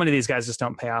 because so many of these guys just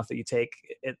don't pay off that you take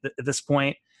at this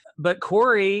point. But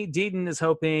Corey Deaton is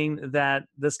hoping that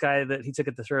this guy that he took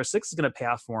at the 306 is going to pay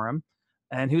off for him.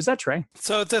 And who's that, Trey?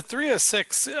 So at the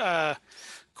 306,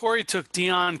 Corey took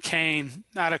Deion Kane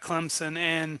out of Clemson,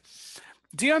 and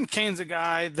Deion Kane's a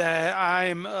guy that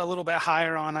I'm a little bit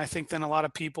higher on, I think, than a lot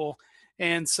of people.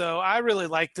 And so I really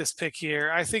like this pick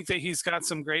here. I think that he's got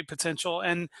some great potential.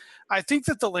 And I think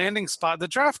that the landing spot, the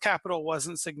draft capital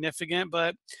wasn't significant,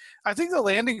 but I think the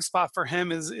landing spot for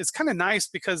him is kind of nice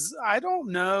because I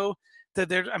don't know that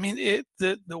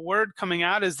the word coming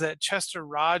out is that Chester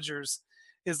Rogers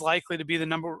is likely to be the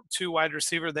number 2 wide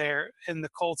receiver there in the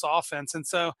Colts offense. And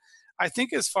so I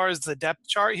think as far as the depth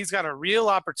chart, he's got a real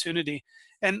opportunity.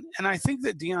 And I think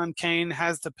that Deion Kane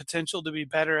has the potential to be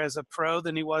better as a pro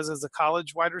than he was as a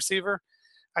college wide receiver.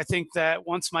 I think that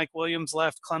once Mike Williams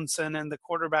left Clemson and the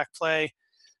quarterback play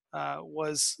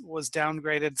was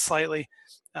downgraded slightly,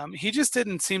 he just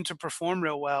didn't seem to perform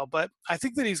real well. But I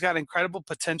think that he's got incredible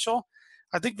potential.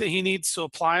 I think that he needs to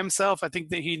apply himself. I think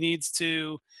that he needs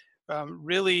to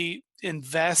really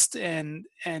invest and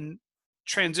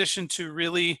transition to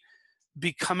really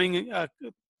becoming a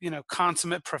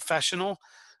consummate professional.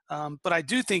 But I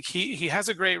do think he has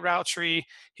a great route tree.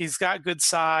 He's got good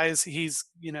size. He's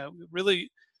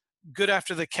really good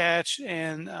after the catch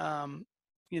and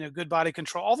good body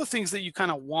control. All the things that you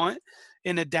kind of want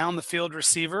in a down the field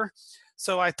receiver.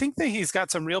 So I think that he's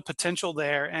got some real potential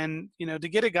there. And to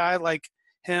get a guy like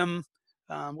him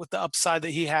with the upside that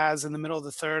he has in the middle of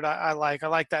the third, I like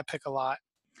that pick a lot.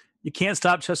 You can't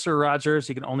stop Chester Rogers.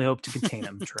 You can only hope to contain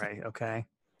him, Trey. Okay.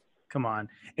 Come on.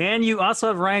 And you also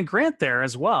have Ryan Grant there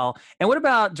as well. And what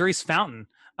about Darius Fountain?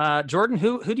 Jordan,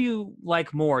 who do you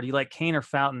like more? Do you like Kane or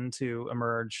Fountain to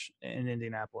emerge in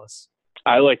Indianapolis?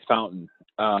 I like Fountain.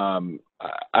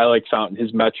 I like Fountain.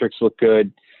 His metrics look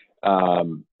good.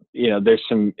 There's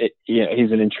some,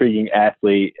 he's an intriguing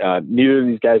athlete. Neither of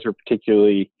these guys were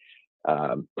particularly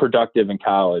productive in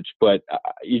college, but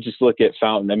you just look at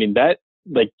Fountain. I mean,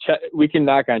 we can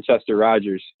knock on Chester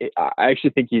Rogers. I actually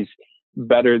think he's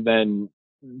better than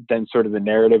sort of the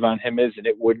narrative on him is, and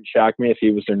it wouldn't shock me if he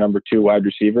was their number 2 wide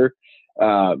receiver.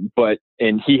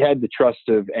 And he had the trust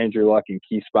of Andrew Luck in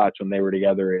key spots when they were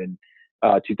together in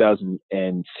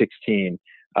 2016.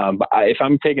 But if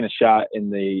I'm taking a shot in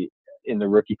the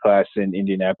rookie class in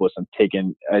Indianapolis, I'm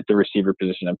taking at the receiver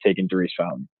position. I'm taking Darius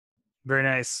Fountain. Very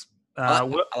nice. I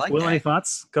like Will, that. any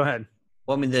thoughts? Go ahead.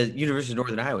 Well, I mean, the University of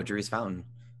Northern Iowa, Darius Fountain,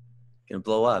 gonna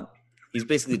blow up. He's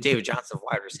basically David Johnson of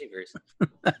wide receivers.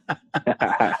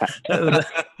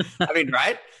 I mean,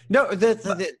 right? No, the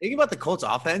thing about the Colts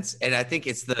offense, and I think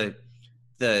it's the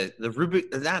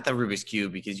Rubik, not the Rubik's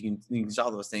Cube, because you can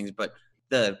solve those things, but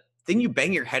the thing you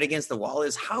bang your head against the wall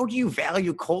is, how do you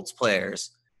value Colts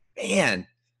players? Man,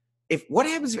 what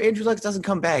happens if Andrew Luck doesn't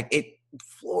come back? It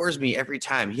floors me every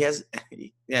time. Is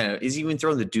he even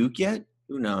throwing the Duke yet?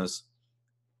 Who knows?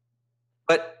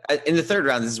 But in the third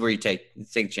round, this is where you take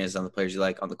chances on the players you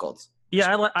like on the Colts.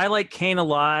 Yeah, I like Kane a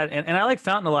lot, and I like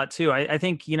Fountain a lot too. I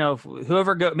think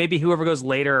whoever goes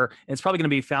later, it's probably going to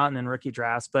be Fountain in rookie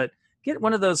drafts, but get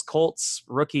one of those Colts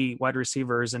rookie wide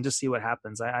receivers and just see what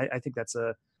happens. I think that's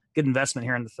a good investment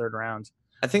here in the third round.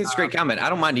 I think it's a great comment. I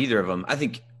don't mind either of them. I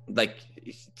think like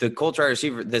the Colts wide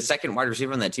receiver, the second wide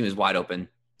receiver on that team is wide open.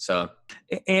 So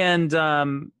and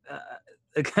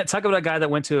talk about a guy that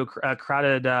went to a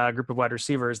crowded group of wide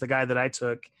receivers. The guy that I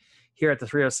took here at the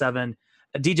 307,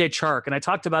 DJ Chark, and I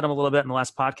talked about him a little bit in the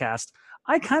last podcast.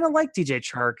 I kind of like DJ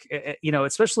Chark,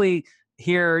 especially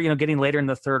here, getting later in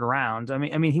the third round. I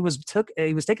mean, he was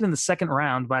taken in the second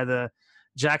round by the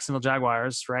Jacksonville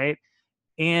Jaguars, right?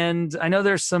 And I know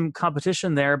there's some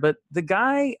competition there, but the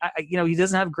guy, he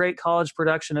doesn't have great college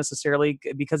production necessarily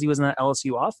because he was in that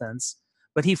LSU offense,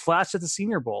 but he flashed at the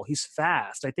Senior Bowl. He's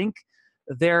fast. I think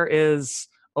there is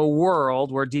a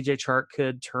world where DJ Chark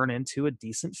could turn into a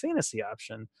decent fantasy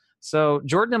option. So,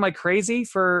 Jordan, am I crazy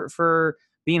for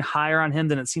being higher on him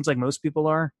than it seems like most people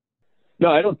are?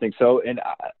 No, I don't think so. And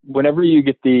whenever you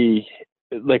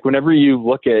whenever you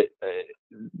look at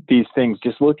these things,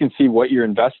 just look and see what you're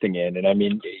investing in. And I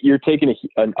mean, you're taking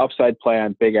an upside play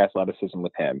on big athleticism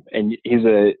with him, and he's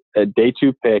a day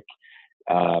 2 pick.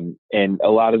 And a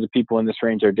lot of the people in this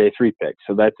range are day 3 picks.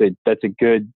 So that's a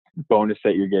good bonus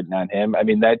that you're getting on him. I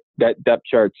mean, that depth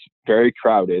chart's very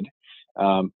crowded,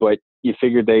 but you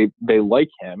figure they like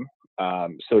him.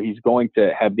 So he's going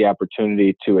to have the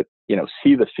opportunity to,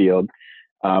 see the field.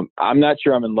 I'm not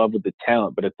sure I'm in love with the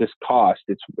talent, but at this cost,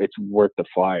 it's worth the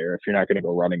flyer if you're not going to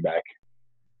go running back.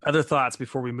 Other thoughts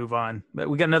before we move on? But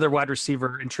we got another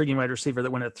intriguing wide receiver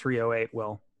that went at 308.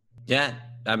 Will. Yeah,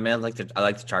 I mean, I like the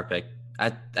Chark pick.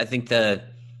 I think the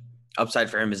upside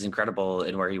for him is incredible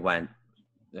in where he went.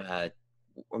 I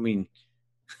mean,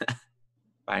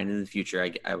 fine in the future,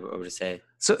 I would say.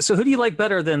 So who do you like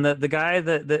better than the guy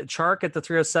that Chark at the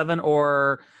 307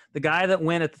 or the guy that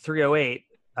went at the 308,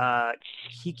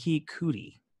 Kiki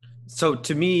Kuti? So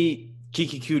to me,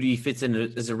 Kiki Coutee fits in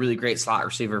as a really great slot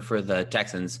receiver for the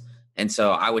Texans. And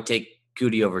so I would take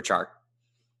Coutee over Chark.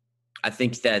 I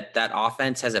think that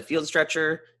offense has a field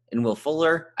stretcher in Will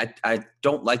Fuller. I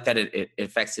don't like that it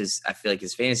affects I feel like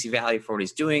his fantasy value for what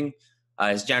he's doing.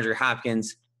 Is DeAndre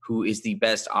Hopkins, who is the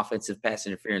best offensive pass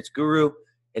interference guru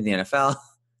in the NFL.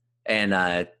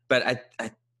 And but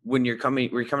when you're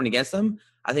coming against them,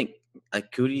 I think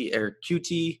like Coutee or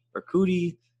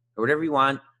whatever you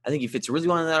want. I think he fits really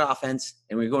well in that offense.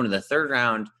 And when you're going to the third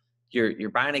round, you're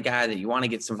buying a guy that you want to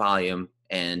get some volume.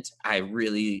 And I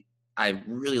really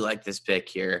like this pick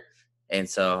here. And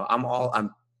so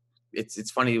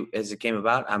it's funny as it came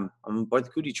about. I'm aboard the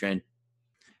Coutee train.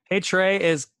 Hey Trey,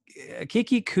 is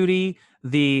Kiki Coutee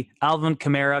the Alvin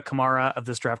Kamara of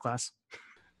this draft class?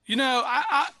 You know,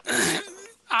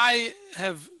 I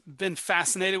have been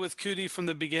fascinated with Coutee from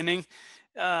the beginning.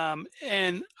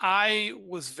 And I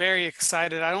was very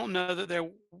excited. I don't know that there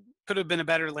could have been a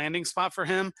better landing spot for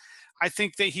him. I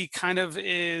think that he kind of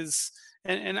is,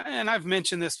 and I've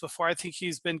mentioned this before, I think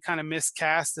he's been kind of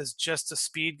miscast as just a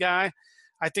speed guy.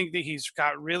 I think that he's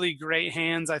got really great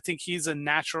hands. I think he's a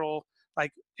natural,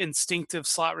 like instinctive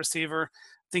slot receiver.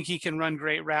 I think he can run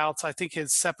great routes. I think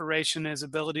his separation, his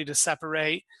ability to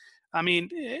separate, I mean,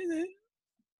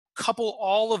 couple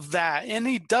all of that, and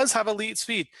he does have elite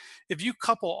speed. If you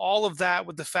couple all of that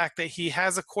with the fact that he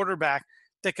has a quarterback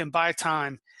that can buy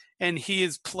time, and he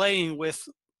is playing with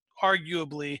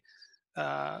arguably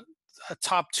a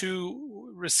top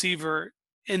 2 receiver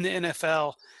in the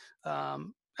NFL,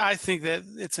 I think that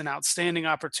it's an outstanding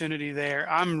opportunity there.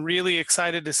 I'm really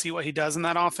excited to see what he does in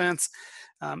that offense.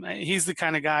 He's the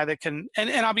kind of guy that can, and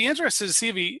I'll be interested to see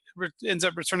if he ends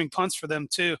up returning punts for them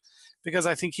too, because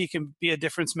I think he can be a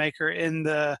difference maker in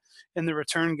the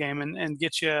return game and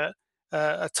get you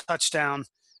a touchdown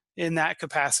in that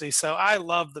capacity. So I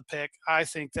love the pick. I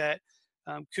think that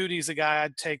Coutee's a guy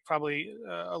I'd take probably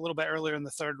a little bit earlier in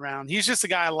the third round. He's just a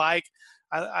guy I like.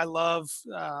 I love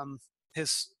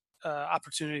his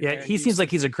opportunity. Yeah, he seems like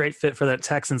he's a great fit for that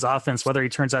Texans offense, whether he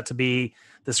turns out to be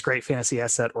this great fantasy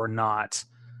asset or not.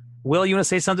 Will, you want to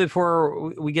say something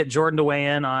before we get Jordan to weigh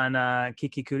in on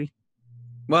Kiki Coutee?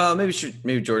 Well,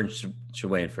 maybe Jordan should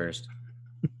weigh in first.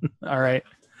 All right.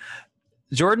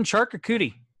 Jordan, Chark or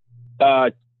Coutee?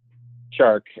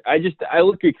 Chark. I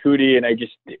look at Coutee and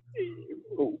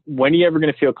when are you ever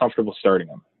going to feel comfortable starting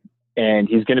him? And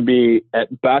he's going to be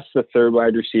at best the third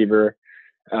wide receiver.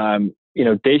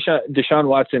 Deshaun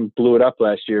Watson blew it up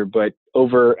last year, but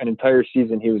over an entire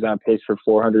season, he was on pace for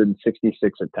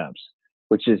 466 attempts,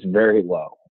 which is very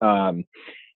low. And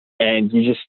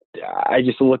I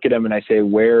just look at him and I say,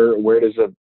 where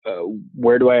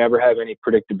do I ever have any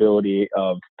predictability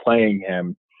of playing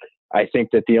him? I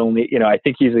think that I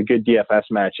think he's a good DFS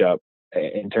matchup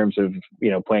in terms of,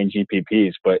 playing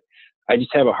GPPs, but I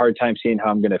just have a hard time seeing how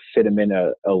I'm going to fit him in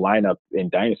a lineup in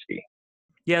Dynasty.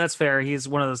 Yeah, that's fair. He's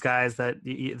one of those guys that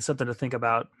something to think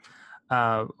about.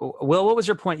 Will, what was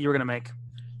your point you were going to make?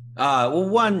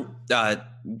 One,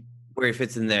 where he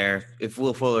fits in there, if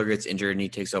Will Fuller gets injured and he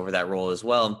takes over that role as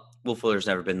well, Will Fuller's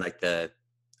never been like the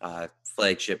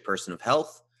flagship person of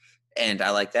health, and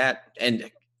I like that.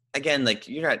 And again, like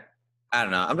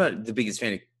I'm not the biggest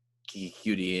fan of Kiki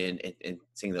Coutee and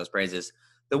singing those praises.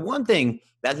 The one thing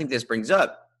that I think this brings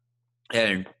up,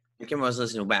 and I was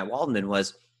listening to Matt Waldman,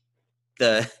 was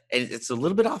and it's a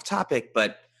little bit off topic,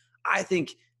 but I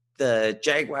think the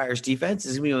Jaguars defense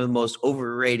is going to be one of the most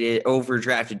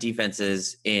overdrafted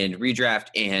defenses in redraft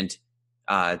and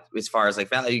as far as like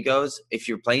value goes, if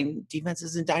you're playing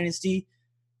defenses in Dynasty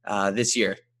this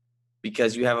year,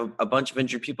 because you have a bunch of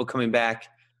injured people coming back.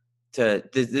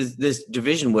 This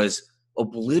division was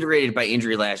obliterated by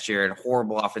injury last year and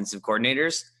horrible offensive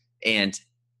coordinators, and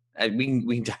we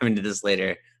can dive into this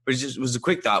later. But it was a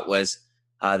quick thought was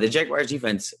the Jaguars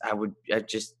defense. I would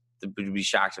be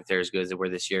shocked if they're as good as they were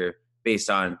this year, based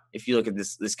on if you look at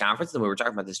this conference, the way we're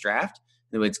talking about this draft,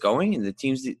 the way it's going, and the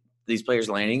teams these players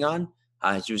landing on.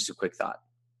 It's just a quick thought.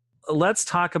 Let's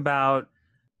talk about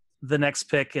the next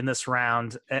pick in this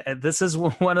round. This is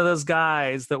one of those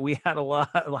guys that we had a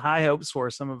lot of high hopes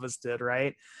for. Some of us did,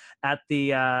 right? At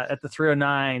the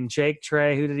 309, Jake,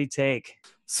 Trey, who did he take?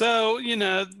 So,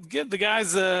 get the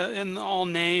guys in the all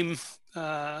name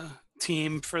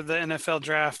team for the NFL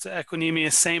draft,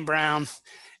 Equanimeous St. Brown.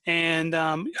 And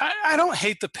I don't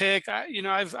hate the pick.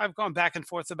 I've gone back and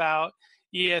forth about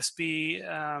ESB.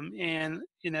 And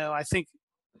I think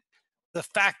the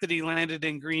fact that he landed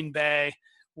in Green Bay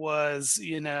was,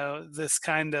 this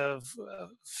kind of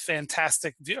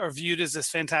fantastic, or viewed as this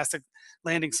fantastic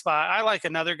landing spot. I like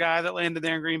another guy that landed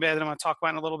there in Green Bay that I'm going to talk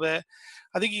about in a little bit.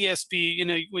 I think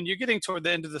ESB, when you're getting toward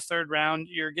the end of the third round,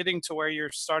 you're getting to where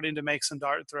you're starting to make some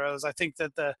dart throws. I think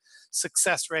that the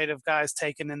success rate of guys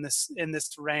taken in this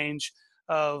range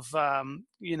of,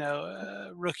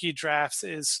 rookie drafts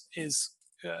is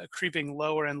creeping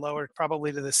lower and lower,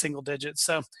 probably to the single digits.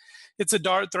 So it's a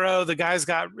dart throw. The guy's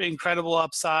got incredible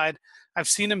upside. I've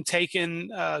seen him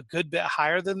taken a good bit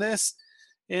higher than this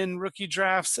in rookie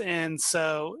drafts. And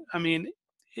so, I mean,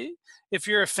 if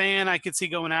you're a fan, I could see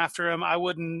going after him. I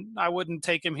wouldn't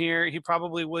take him here. He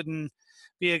probably wouldn't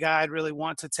be a guy I'd really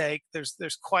want to take.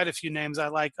 There's quite a few names I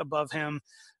like above him.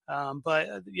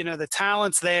 But the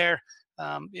talent's there.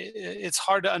 It's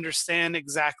hard to understand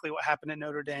exactly what happened at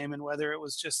Notre Dame and whether it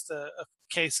was just a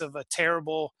case of a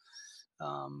terrible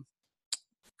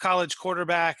college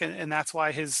quarterback, and that's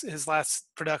why his last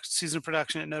season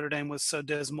production at Notre Dame was so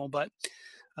dismal. But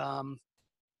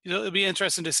it'll be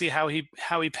interesting to see how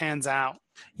he pans out.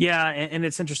 Yeah, and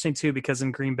it's interesting too because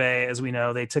in Green Bay, as we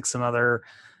know, they took some other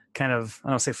kind of,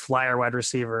 I don't say flyer wide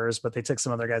receivers, but they took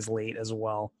some other guys late as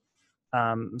well.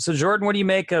 So Jordan, what do you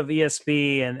make of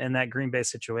ESB and that Green Bay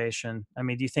situation? I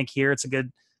mean, do you think here it's a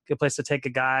good place to take a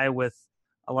guy with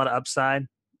a lot of upside,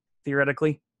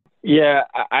 theoretically? Yeah,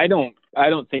 I don't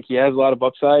think he has a lot of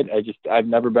upside. I've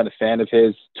never been a fan of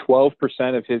his. 12%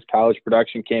 of his college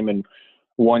production came in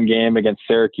one game against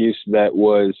Syracuse. That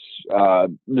was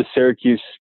the Syracuse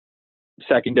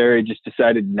secondary just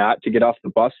decided not to get off the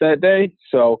bus that day.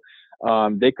 So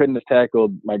they couldn't have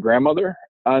tackled my grandmother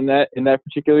in that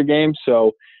particular game.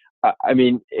 So, I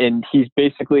mean, and he's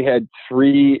basically had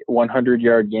 3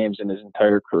 100-yard games in his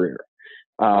entire career.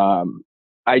 I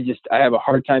have a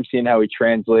hard time seeing how he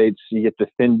translates. You get the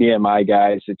thin BMI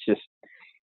guys. It's just,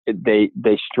 they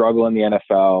struggle in the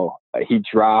NFL. He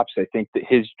drops. I think that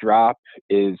his drop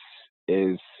is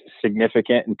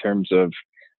significant in terms of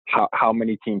how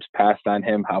many teams passed on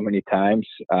him, how many times.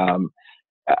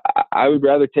 I would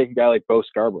rather take a guy like Bo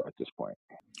Scarborough at this point.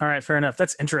 All right, fair enough.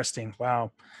 That's interesting.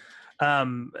 Wow.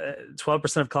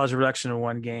 12% of college production in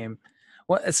one game.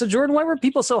 Well, so Jordan, why were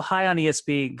people so high on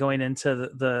ESB going into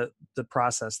the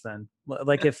process then?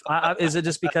 Like, if is it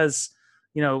just because,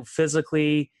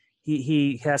 physically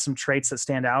he has some traits that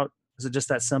stand out? Is it just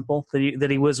that simple that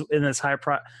he was in this high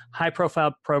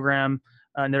profile program,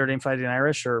 Notre Dame Fighting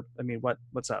Irish, or I mean,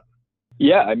 what's up?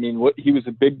 Yeah, I mean, he was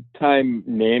a big time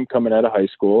name coming out of high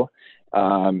school.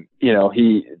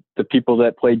 The people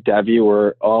that played Devy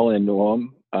were all into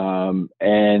him.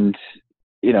 And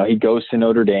he goes to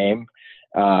Notre Dame.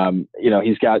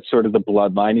 He's got sort of the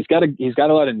bloodline. He's got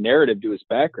a lot of narrative to his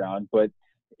background, but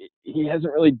he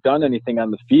hasn't really done anything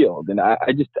on the field. And I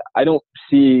didn't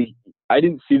see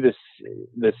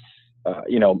this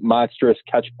monstrous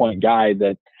catch point guy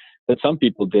that some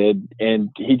people did, and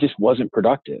he just wasn't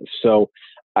productive. So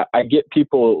I get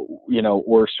people,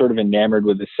 were sort of enamored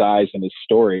with his size and his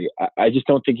story. I just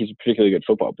don't think he's a particularly good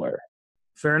football player.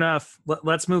 Fair enough.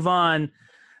 Let's move on.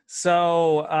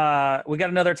 So we got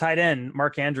another tight end,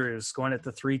 Mark Andrews, going at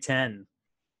the 310.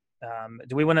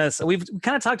 Do we want to? So we've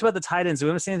kind of talked about the tight ends. Do we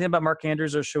want to say anything about Mark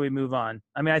Andrews, or should we move on?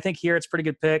 I mean, I think here it's a pretty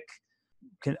good pick,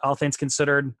 all things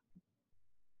considered.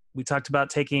 We talked about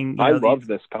taking. I love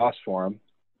this cost for him.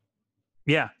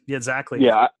 Yeah, exactly.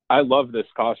 Yeah, I love this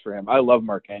cost for him. I love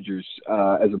Mark Andrews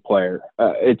as a player.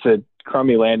 It's a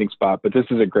crummy landing spot, but this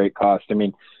is a great cost. I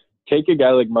mean, take a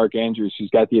guy like Mark Andrews who's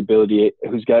got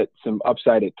some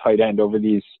upside at tight end over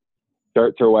these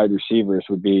dart throw wide receivers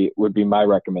would be my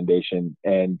recommendation.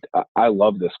 And I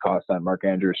love this cost on Mark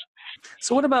Andrews.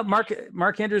 So what about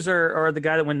Mark Andrews or the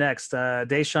guy that went next,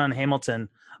 Deshaun Hamilton?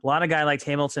 A lot of guys liked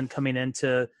Hamilton coming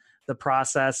into the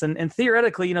process. And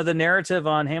theoretically, the narrative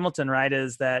on Hamilton, right,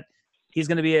 is that he's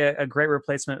going to be a great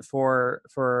replacement for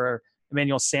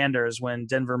Emmanuel Sanders when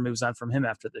Denver moves on from him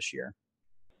after this year.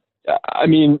 I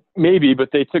mean, maybe, but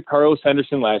they took Carlos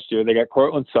Henderson last year. They got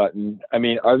Cortland Sutton. I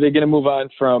mean, are they going to move on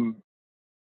from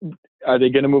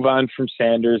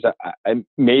Sanders?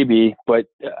 Maybe, but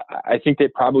I think they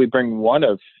probably bring one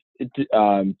of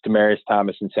Demaryius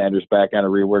Thomas and Sanders back on a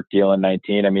rework deal in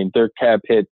 19. I mean, their cap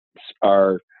hits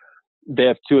they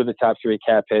have 2 of the top 3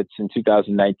 cap hits in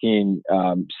 2019,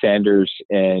 Sanders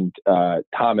and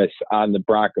Thomas on the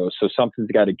Broncos. So something's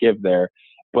got to give there.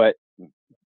 But,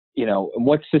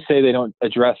 what's to say they don't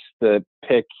address the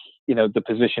pick, the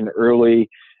position early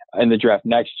in the draft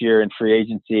next year in free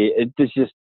agency? It's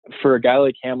just, for a guy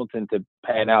like Hamilton to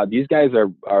pan out, these guys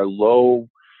are low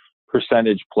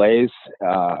percentage plays.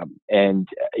 And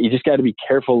you just got to be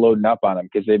careful loading up on them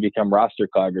because they become roster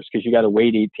cloggers, because you got to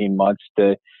wait 18 months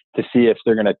to see if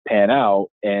they're going to pan out.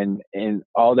 And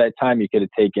all that time you could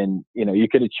have taken, you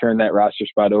could have churned that roster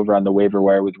spot over on the waiver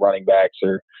wire with running backs,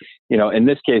 or, in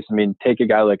this case, I mean, take a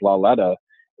guy like Laletta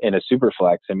in a super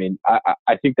flex. I mean,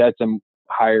 I think that's a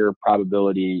higher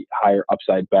probability, higher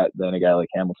upside bet than a guy like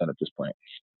Hamilton at this point.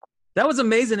 That was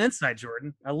amazing insight,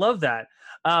 Jordan. I love that.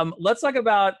 Let's talk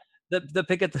about the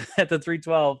pick at the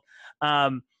 312.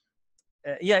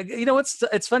 Yeah,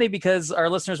 it's funny because our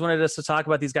listeners wanted us to talk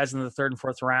about these guys in the third and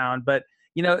fourth round, but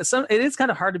it is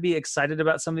kind of hard to be excited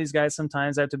about some of these guys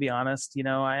sometimes. I have to be honest,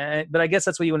 but I guess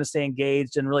that's what you want to stay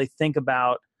engaged and really think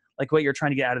about, like, what you're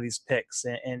trying to get out of these picks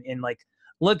and like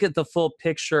look at the full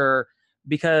picture,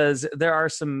 because there are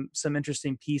some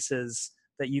interesting pieces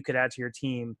that you could add to your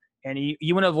team, and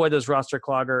you want to avoid those roster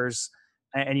cloggers,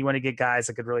 and you want to get guys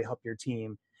that could really help your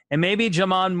team. And maybe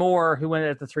Jamon Moore, who went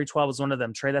at the 312, was one of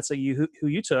them. Trey, that's who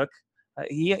you took.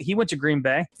 He went to Green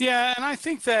Bay. Yeah, and I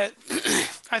think that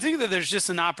there's just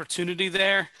an opportunity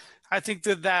there. I think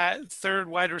that third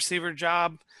wide receiver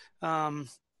job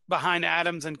behind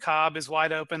Adams and Cobb is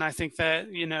wide open. I think that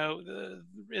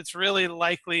it's really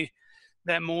likely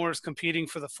that Moore is competing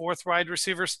for the fourth wide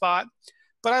receiver spot.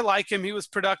 But I like him. He was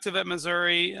productive at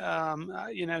Missouri.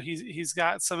 He's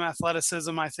got some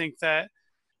athleticism. I think that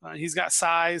he's got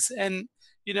size. And,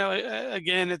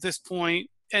 again, at this point,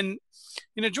 and,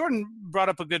 Jordan brought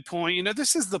up a good point.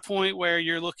 This is the point where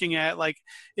you're looking at, like,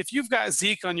 if you've got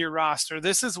Zeke on your roster,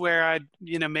 this is where I'd,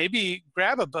 maybe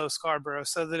grab a Bo Scarborough,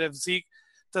 so that if Zeke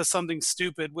does something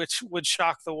stupid, which would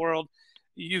shock the world,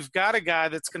 you've got a guy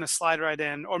that's going to slide right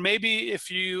in. Or maybe if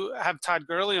you have Todd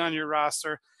Gurley on your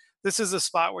roster, this is a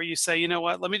spot where you say, you know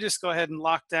what, let me just go ahead and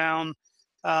lock down.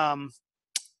 I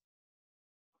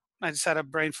just had a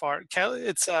brain fart.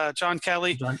 It's John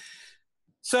Kelly.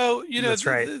 So, that's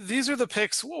right. These are the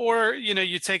picks. Or,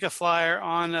 you take a flyer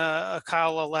on a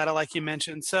Kyle Laletta, like you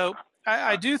mentioned. So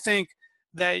I do think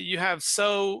that you have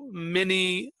so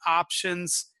many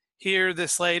options here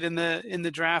this late in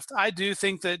the draft. I do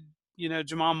think that,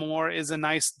 Jamon Moore is a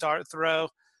nice dart throw.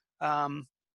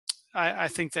 I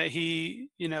think that he,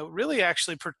 really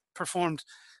actually performed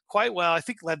quite well. I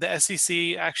think led the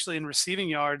SEC actually in receiving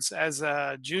yards as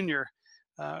a junior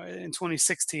in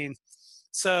 2016.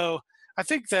 So I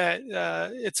think that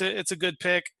it's a good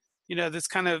pick. This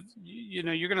kind of,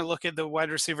 you're going to look at the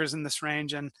wide receivers in this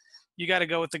range, and you got to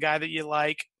go with the guy that you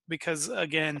like, because,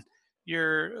 again,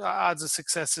 your odds of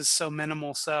success is so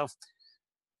minimal. So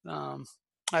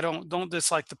I don't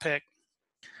dislike the pick.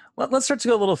 Let's start to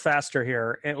go a little faster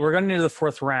here. We're going into the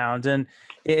fourth round, and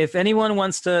if anyone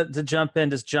wants to jump in,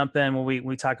 just jump in when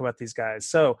we talk about these guys.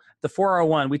 So the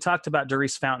 401, we talked about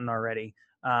Darius Fountain already.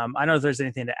 I don't know if there's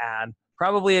anything to add.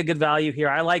 Probably a good value here.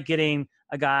 I like getting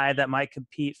a guy that might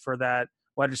compete for that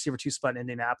wide receiver 2 spot in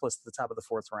Indianapolis at the top of the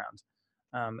fourth round.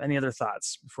 Any other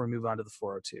thoughts before we move on to the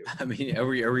 402? I mean, are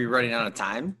we running out of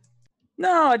time?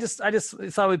 No, I just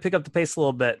thought we'd pick up the pace a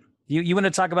little bit. You want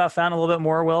to talk about Fountain a little bit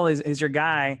more, Will? He's your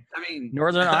guy. I mean,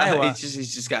 Northern Iowa.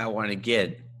 He's just guy I want to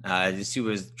get. Just he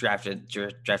was drafted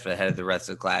ahead of the rest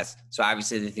of the class. So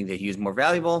obviously they think that he was more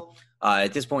valuable.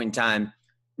 At this point in time,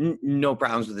 no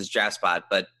problems with his draft spot.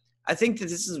 But I think that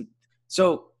this is –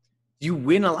 so you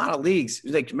win a lot of leagues.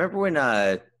 Like, remember when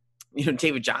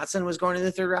David Johnson was going in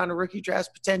the third round of rookie drafts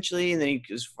potentially, and then he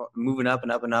was moving up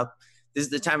and up and up? This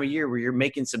is the time of year where you're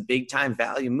making some big-time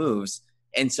value moves.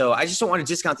 And so I just don't want to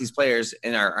discount these players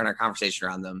in our conversation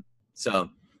around them. So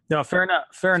no, fair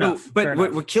enough. But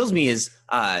what kills me is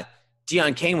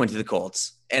Deion Kane went to the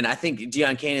Colts, and I think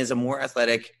Deion Kane is a more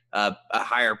athletic, a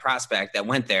higher prospect that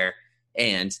went there.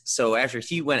 And so after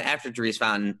he went after Darius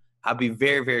Fountain, I'll be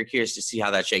very, very curious to see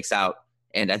how that shakes out.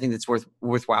 And I think that's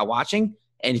worthwhile watching.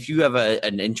 And if you have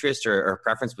an interest or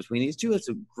preference between these two, it's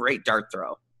a great dart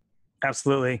throw.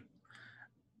 Absolutely.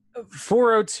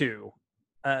 402.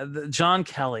 John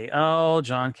Kelly. Oh,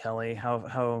 John Kelly.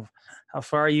 How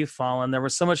far are you fallen? There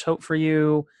was so much hope for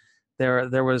you.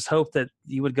 There was hope that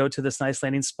you would go to this nice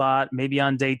landing spot, maybe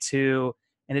on day 2,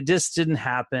 and it just didn't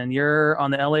happen. You're on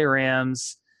the LA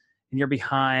Rams, and you're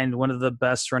behind one of the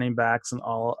best running backs in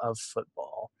all of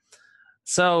football.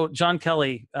 So, John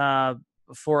Kelly,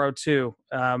 402.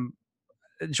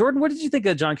 Jordan, what did you think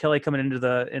of John Kelly coming into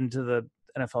the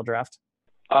NFL draft?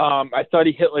 I thought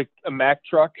he hit like a Mack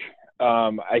truck.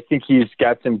 I think he's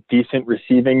got some decent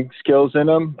receiving skills in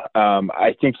him.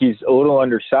 I think he's a little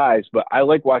undersized, but I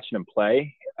like watching him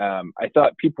play. I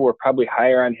thought people were probably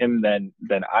higher on him than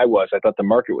I was. I thought the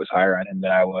market was higher on him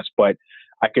than I was, but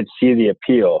I could see the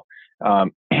appeal.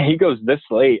 He goes this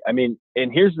late. I mean,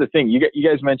 and here's the thing: you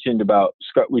guys mentioned about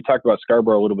we talked about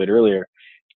Scarborough a little bit earlier.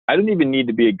 I don't even need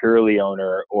to be a Gurley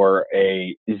owner or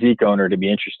a Zeke owner to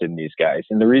be interested in these guys,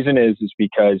 and the reason is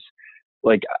because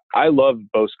like I love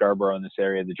Bo Scarborough in this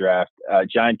area of the draft.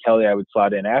 John Kelly, I would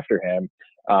slot in after him.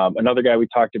 Another guy we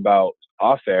talked about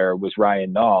off air was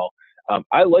Ryan Nall.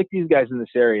 I like these guys in this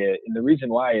area, and the reason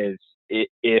why is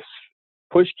if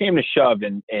push came to shove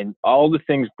and all the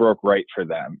things broke right for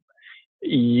them,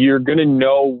 you're going to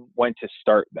know when to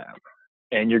start them,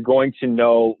 and you're going to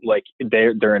know like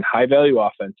they're in high value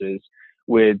offenses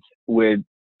with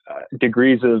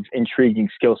degrees of intriguing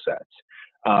skill sets.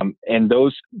 And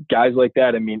those guys like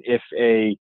that, I mean, if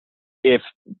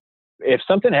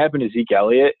something happened to Zeke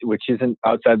Elliott, which isn't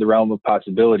outside the realm of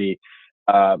possibility,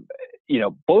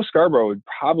 Bo Scarborough would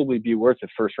probably be worth a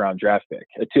first-round draft pick,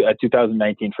 a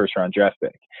 2019 first-round draft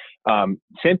pick.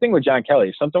 Same thing with John Kelly.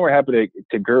 If something were to happen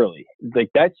to Gurley,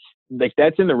 that's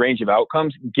in the range of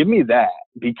outcomes. Give me that,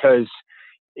 because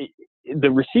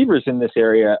the receivers in this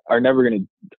area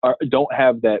don't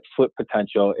have that flip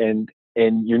potential, and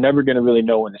you're never going to really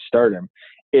know when to start him.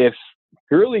 If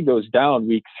Gurley goes down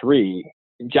week 3,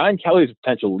 John Kelly's a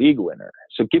potential league winner.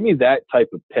 So give me that type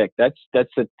of pick. That's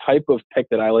the type of pick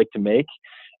that I like to make.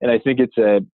 And I think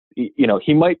it's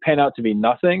he might pan out to be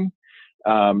nothing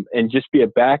and just be a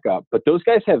backup, but those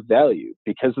guys have value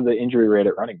because of the injury rate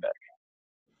at running back.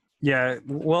 Yeah,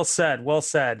 well said. Well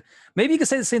said. Maybe you could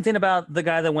say the same thing about the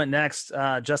guy that went next,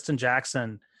 Justin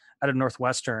Jackson out of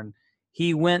Northwestern.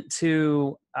 He went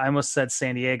to, I almost said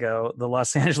San Diego, the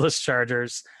Los Angeles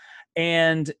Chargers.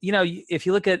 And, if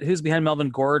you look at who's behind Melvin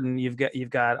Gordon, you've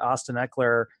got Austin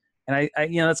Eckler, and I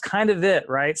that's kind of it,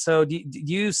 right? So do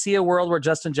you see a world where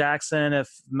Justin Jackson, if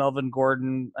Melvin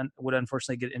Gordon would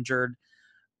unfortunately get injured,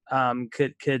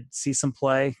 could see some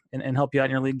play and help you out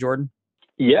in your league, Jordan?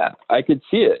 Yeah, I could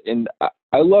see it. And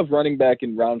I love running back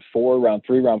in round 4, round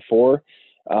 3, round 4,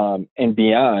 and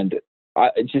beyond.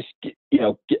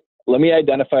 Let me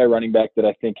identify a running back that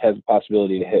I think has a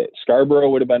possibility to hit. Scarborough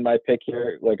would have been my pick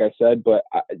here, like I said, but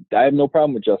I have no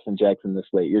problem with Justin Jackson this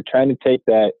late. You're trying to take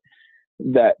that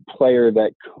player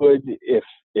that could,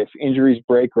 if injuries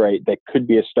break right, that could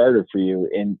be a starter for you.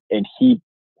 And he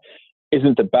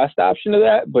isn't the best option of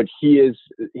that, but he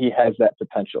has that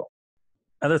potential.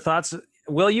 Other thoughts?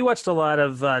 Will, you watched a lot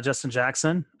of Justin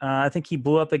Jackson. I think he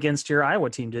blew up against your Iowa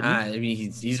team, didn't he? I mean,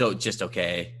 he's just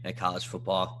okay at college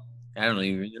football. I don't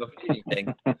even know if he did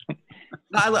anything.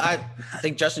 I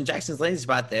think Justin Jackson's landing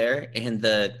spot there, and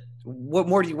what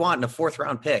more do you want in a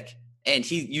 4th-round pick? And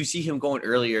you see him going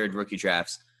earlier in rookie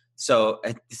drafts. So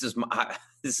this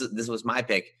was my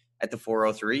pick at the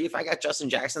 403. If I got Justin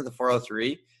Jackson at the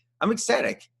 403, I'm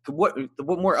ecstatic. What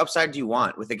more upside do you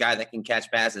want with a guy that can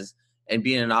catch passes and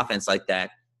be in an offense like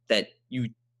that you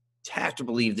have to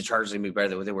believe the Chargers are going to be better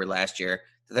than what they were last year,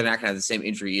 that they're not going to have the same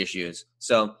injury issues.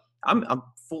 So I'm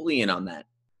fully in on that.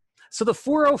 So the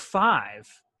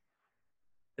 405,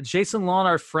 Jason Lawn,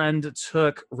 our friend,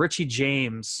 took Richie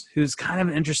James, who's kind of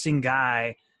an interesting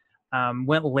guy,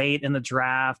 went late in the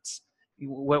draft.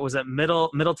 What was it, Middle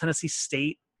Tennessee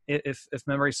State, if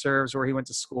memory serves, where he went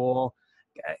to school.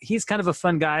 He's kind of a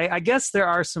fun guy. I guess there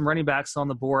are some running backs on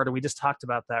the board, and we just talked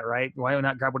about that, right? Why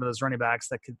not grab one of those running backs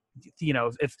that could,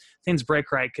 if things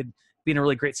break right, could be in a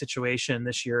really great situation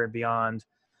this year and beyond.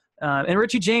 And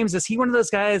Richie James, is he one of those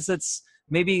guys that's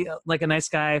maybe like a nice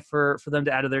guy for them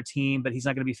to add to their team, but he's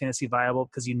not going to be fantasy viable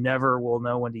because you never will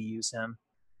know when to use him?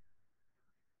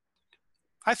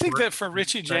 I think that for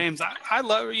Richie James, I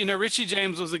love, Richie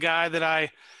James was a guy that I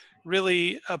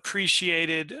really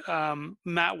appreciated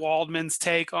Matt Waldman's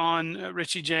take on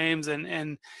Richie James.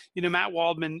 And Matt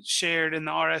Waldman shared in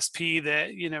the RSP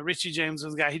that, Richie James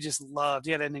was a guy he just loved.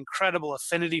 He had an incredible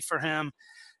affinity for him.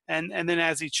 And then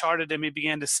as he charted him, he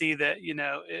began to see that,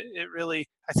 it really,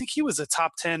 I think he was a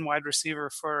top 10 wide receiver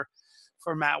for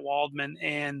Matt Waldman.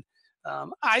 And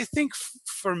I think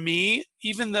for me,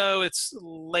 even though it's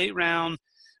late round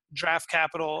draft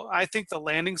capital, I think the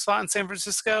landing spot in San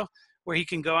Francisco where he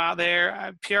can go out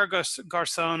there, Pierre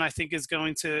Garçon, I think, is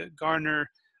going to garner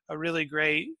a really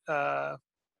great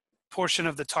portion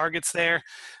of the targets there.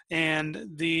 And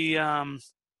the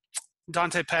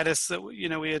Dante Pettis that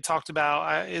we had talked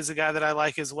about is a guy that I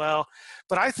like as well.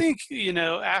 But I think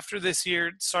after this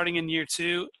year, starting in year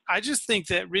 2, I just think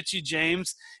that Richie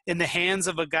James in the hands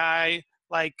of a guy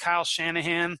like Kyle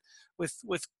Shanahan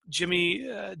with Jimmy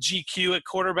GQ at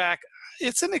quarterback,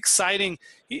 it's an exciting.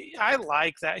 I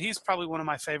like that. He's probably one of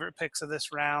my favorite picks of this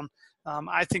round.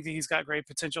 I think that he's got great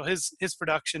potential. His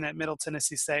production at Middle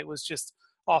Tennessee State was just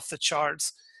off the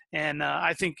charts. And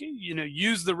I think,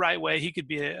 used the right way, he could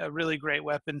be a really great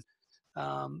weapon.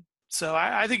 So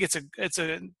I think it's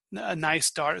a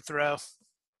nice dart throw.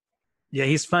 Yeah,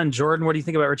 he's fun. Jordan, what do you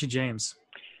think about Richie James?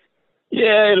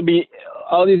 Yeah, it'll be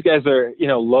all these guys are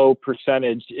low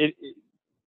percentage.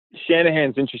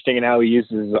 Shanahan's interesting in how he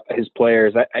uses his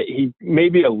players. He may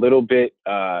be a little bit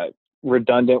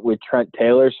redundant with Trent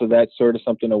Taylor, so that's sort of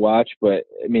something to watch. But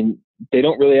I mean, they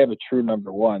don't really have a true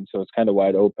number one, so it's kind of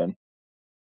wide open.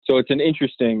 So it's an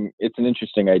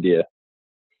interesting idea.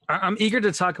 I'm eager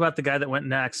to talk about the guy that went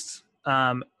next,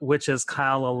 which is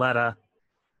Kyle Lauletta.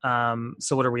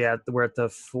 So what are we at? We're at the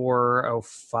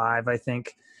 405, I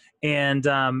think. And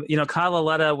Kyle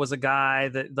Lauletta was a guy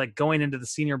that, like, going into the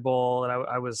Senior Bowl, and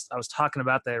I was talking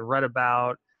about, that I read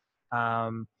about.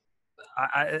 And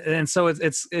so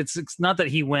it's not that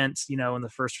he went, in the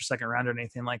first or second round or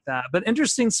anything like that, but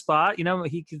interesting spot.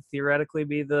 He could theoretically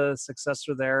be the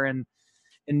successor there in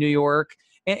New York.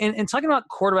 And talking about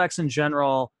quarterbacks in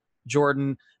general,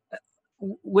 Jordan,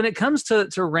 when it comes to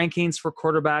rankings for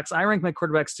quarterbacks, I rank my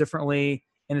quarterbacks differently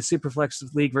in a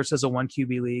Superflex league versus a 1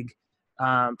 QB league.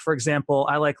 For example,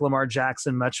 I like Lamar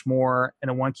Jackson much more in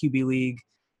a 1 QB league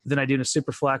than I do in a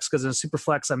Superflex, because in a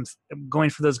Superflex, I'm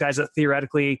going for those guys that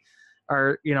theoretically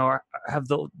are have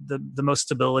the most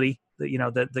stability.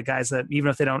 The guys that, even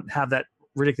if they don't have that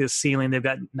ridiculous ceiling, they've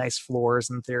got nice floors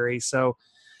in theory. So,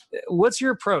 what's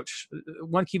your approach,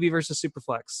 1 QB versus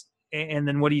Superflex? And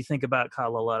then what do you think about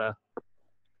Kyle Lauletta?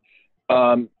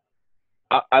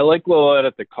 I like Lauletta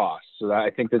at the cost, so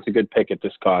I think that's a good pick at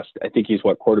this cost. I think he's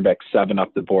quarterback 7 off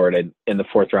the board, and in the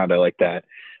 4th round, I like that.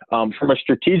 From a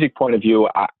strategic point of view,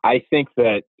 I think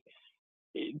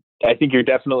you're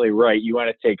definitely right. You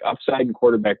want to take upside in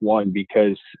quarterback 1,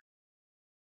 because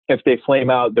if they flame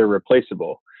out, they're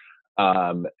replaceable.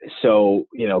 So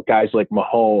guys like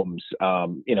Mahomes,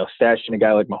 stashing a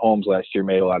guy like Mahomes last year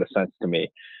made a lot of sense to me.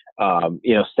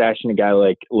 Stashing a guy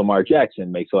like Lamar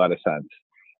Jackson makes a lot of sense.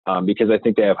 Because I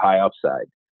think they have high upside.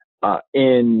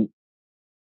 In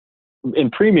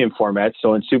premium formats,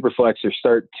 so in Superflex or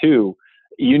Start 2,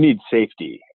 you need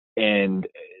safety. And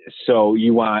so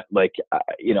you want,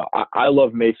 I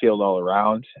love Mayfield all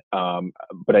around,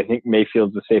 but I think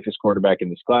Mayfield's the safest quarterback in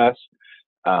this class.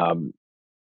 I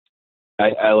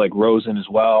like Rosen as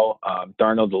well.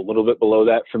 Darnold's a little bit below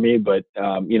that for me, but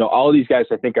all of these guys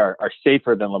I think are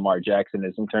safer than Lamar Jackson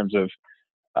is, in terms of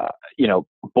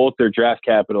both their draft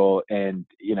capital and,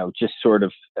 just sort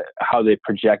of how they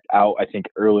project out. I think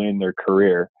early in their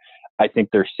career, I think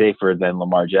they're safer than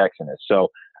Lamar Jackson is. So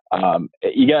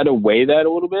you got to weigh that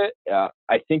a little bit.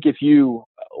 I think if you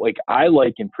I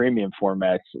like in premium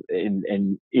formats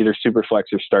in either Superflex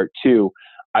or Start 2,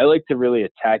 I like to really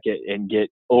attack it and get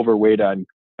overweight on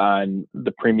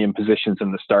the premium positions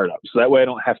in the startup. So that way I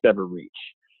don't have to ever reach.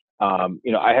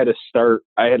 I had a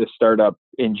startup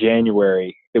in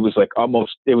January. It was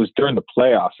it was during the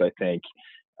playoffs, I think,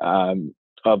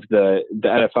 of the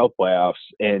NFL playoffs.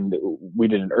 And we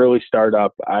did an early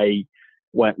startup. I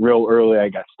went real early. I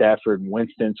got Stafford and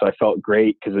Winston. So I felt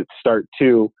great, because it's Start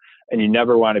 2 and you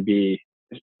never want to be,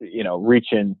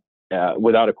 reaching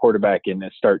without a quarterback in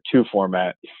a Start 2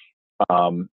 format.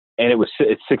 And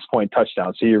it's 6-point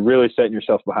touchdown. So you're really setting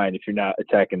yourself behind if you're not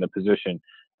attacking the position.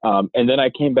 And then I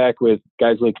came back with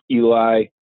guys like Eli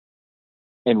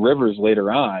and Rivers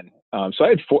later on. So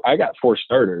I got 4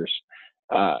 starters.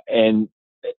 And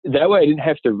that way I didn't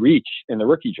have to reach in the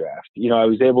rookie draft. I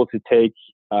was able to take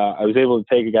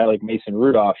a guy like Mason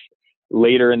Rudolph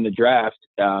later in the draft.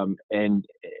 And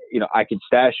I can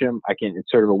stash him.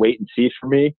 It's sort of a wait and see for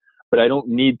me, but I don't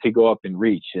need to go up and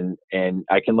reach, and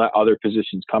I can let other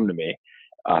positions come to me.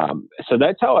 So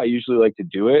that's how I usually like to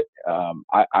do it.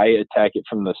 I attack it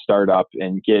from the startup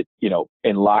and get,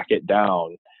 and lock it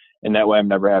down. And that way I'm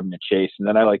never having to chase. And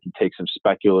then I like to take some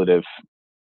speculative,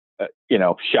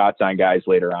 shots on guys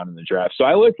later on in the draft. So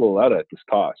I like Lauletta at this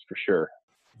cost for sure.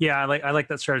 Yeah, I like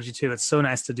that strategy too. It's so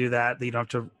nice to do that you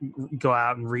don't have to go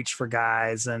out and reach for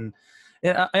guys, and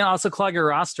also clog your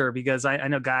roster, because I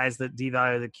know guys that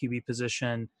devalue the QB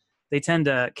position. They tend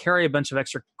to carry a bunch of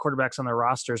extra quarterbacks on their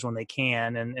rosters when they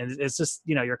can, and it's just,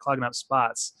 you're clogging up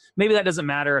spots. Maybe that doesn't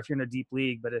matter if you're in a deep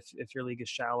league, but if your league is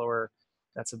shallower,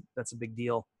 that's a big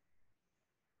deal.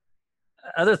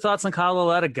 Other thoughts on Kyle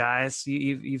Lauletta, guys?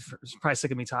 You've probably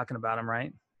sick of me talking about him,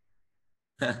 right?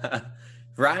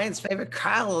 Ryan's favorite,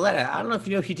 Kyle Lauletta. I don't know if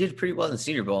you know he did pretty well in the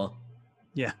Senior Bowl.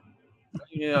 Yeah. I don't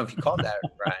even know if you called that,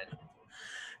 Ryan.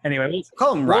 Anyway, we'll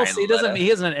call him Ryan. See. He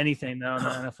hasn't anything though in the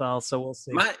NFL, so we'll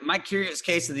see. My curious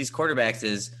case of these quarterbacks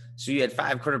is, so you had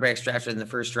 5 quarterbacks drafted in the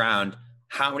first round.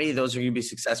 How many of those are going to be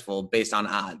successful based on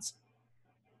odds?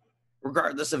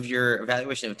 regardless of your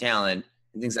evaluation of talent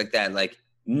and things like that, like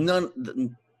the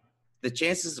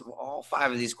chances of all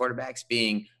 5 of these quarterbacks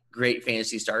being great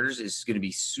fantasy starters is going to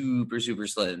be super, super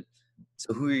slim.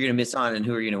 So who are you going to miss on and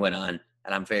who are you going to win on?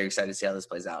 And I'm very excited to see how this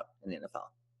plays out in the NFL.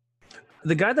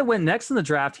 The guy that went next in the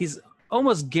draft, he's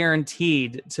almost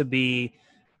guaranteed to be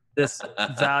this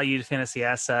valued fantasy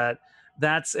asset.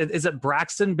 Is it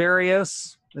Braxton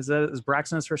Berrios? Is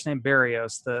Braxton his first name?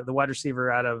 Berrios, the wide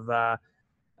receiver out of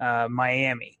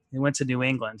Miami. He went to New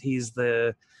England. He's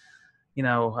the,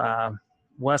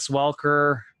 Wes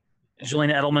Welker,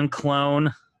 Julian Edelman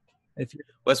clone.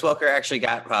 Wes Welker actually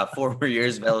got 4 more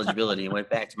years of eligibility and went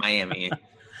back to Miami.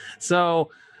 So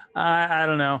I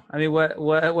don't know. I mean, what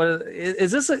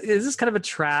is this? Is this kind of a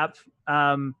trap,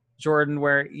 Jordan,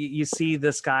 where you see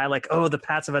this guy like, oh, the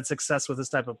Pats have had success with this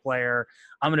type of player,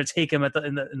 I'm going to take him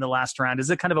in the last round? Is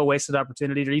it kind of a wasted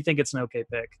opportunity, or do you think it's an okay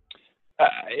pick?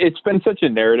 It's been such a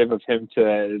narrative of him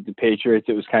to the Patriots.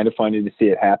 It was kind of funny to see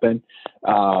it happen.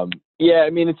 Yeah,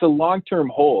 I mean, it's a long-term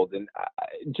hold, and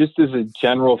just as a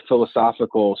general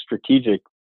philosophical, strategic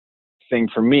thing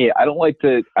for me, I don't like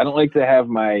to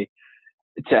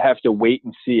have to wait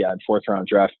and see on 4th-round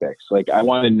draft picks. Like, I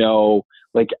want to know.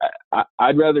 Like,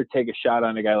 I'd rather take a shot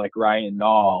on a guy like Ryan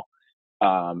Nall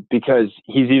because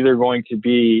he's either going to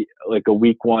be like a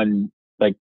week 1,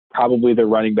 like probably the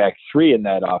running back 3 in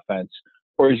that offense,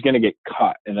 or he's going to get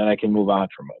cut, and then I can move on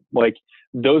from him. Like,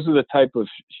 those are the type of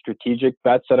strategic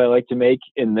bets that I like to make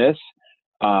in this.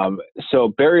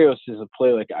 So Berrios is a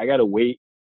play. Like, I got to wait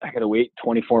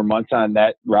 24 months on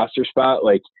that roster spot.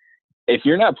 Like, if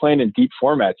you're not playing in deep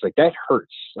formats, like that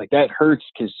hurts. Like, that hurts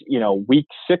because, week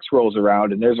 6 rolls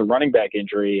around and there's a running back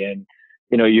injury, and,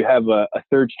 you have a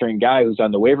 3rd string guy who's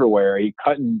on the waiver wire. Are you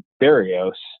cutting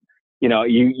Berrios?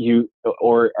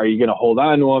 Or are you going to hold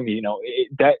on to him?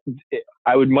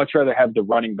 I would much rather have the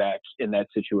running back in that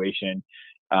situation.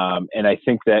 And I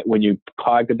think that when you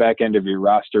clog the back end of your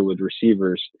roster with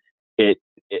receivers,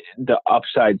 the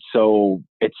upside,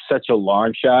 it's such a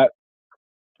long shot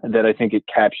that I think it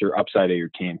caps your upside of your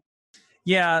team.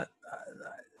 Yeah,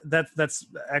 that's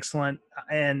excellent.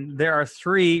 And there are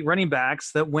 3 running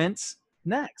backs that went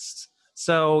next.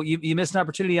 So you missed an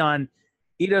opportunity on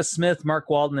Ito Smith, Mark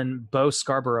Walton, and Bo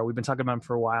Scarborough. We've been talking about him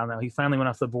for a while now. He finally went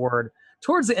off the board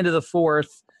towards the end of the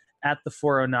 4th at the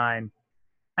 409.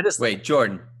 Wait,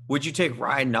 Jordan, would you take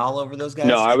Ryan Nall over those guys?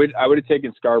 No, I would have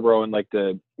taken Scarborough in like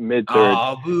the mid-3rd.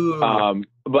 Oh, boo.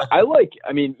 But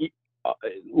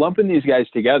lumping these guys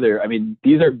together, I mean,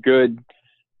 these are good.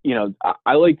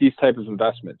 I like these type of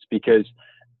investments because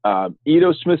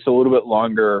Ito Smith's a little bit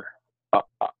longer,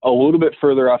 a little bit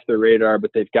further off the radar,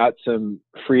 but they've got some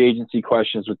free agency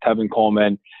questions with Tevin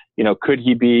Coleman. Could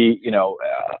he be,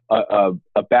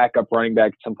 a backup running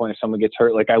back at some point if someone gets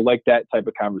hurt? Like, I like that type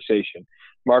of conversation.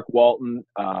 Mark Walton,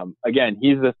 again,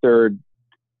 he's the third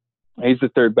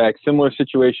back. Similar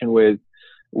situation with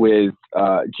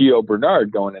Gio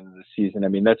Bernard going into the season. I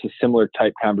mean, that's a similar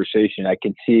type conversation. I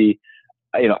can see,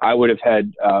 I would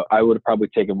have probably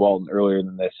taken Walton earlier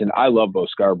than this. And I love Bo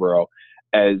Scarborough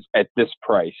at this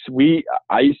price.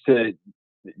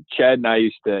 Chad and I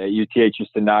at UTH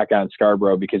used to knock on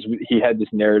Scarborough because he had this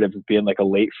narrative of being like a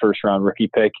late 1st-round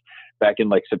rookie pick back in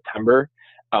like September,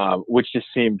 which just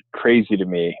seemed crazy to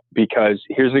me because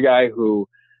here's a guy who,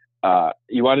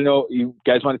 you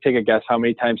guys want to take a guess how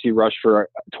many times he rushed for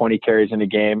 20 carries in a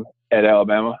game at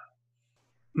Alabama?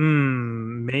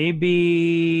 Maybe,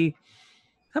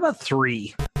 how about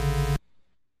 3?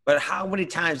 But how many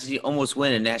times did he almost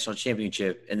win a national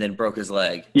championship and then broke his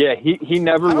leg? Yeah, he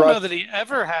never I don't rushed. know that he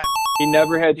ever had. He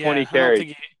never had 20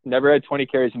 carries. Never had 20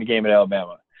 carries in a game at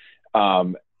Alabama.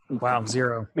 Wow,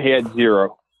 0. He had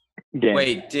 0 games.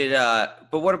 Wait,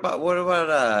 but what about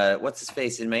what's his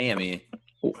face in Miami?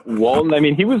 Walton. I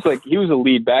mean, he was a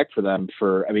lead back for them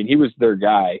he was their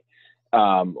guy.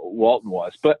 Walton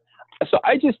was, but so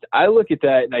I look at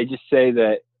that and I just say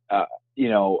that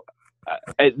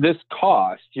at this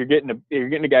cost, you're getting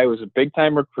a guy who was a big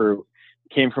time recruit,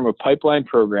 came from a pipeline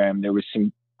program. There was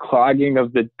some clogging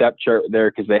of the depth chart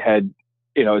there because they had,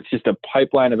 it's just a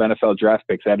pipeline of NFL draft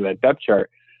picks out of that depth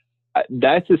chart.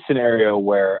 That's a scenario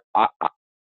where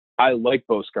I like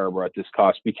Bo Scarborough at this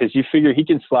cost because you figure he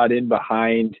can slot in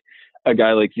behind a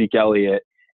guy like Zeke Elliott,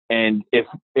 and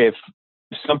if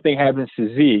something happens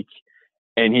to Zeke,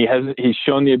 and he's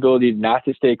shown the ability not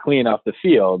to stay clean off the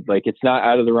field. Like, it's not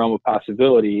out of the realm of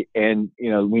possibility. And,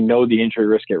 we know the injury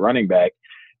risk at running back.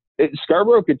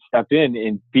 Scarborough could step in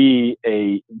and be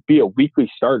a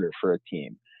weekly starter for a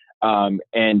team.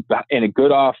 And behind a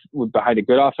good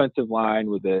offensive line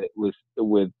with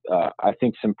I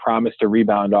think some promise to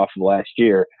rebound off of last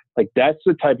year. Like that's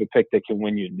the type of pick that can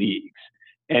win you leagues.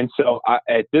 And so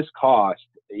at this cost,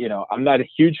 I'm not a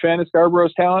huge fan of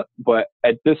Scarborough's talent, but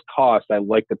at this cost, I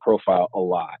like the profile a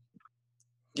lot.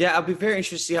 Yeah, I'll be very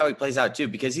interested to see how he plays out too,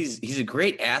 because he's a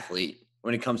great athlete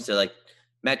when it comes to like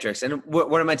metrics. And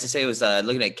what I meant to say was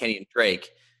looking at Kenny and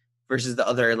Drake versus the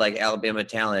other like Alabama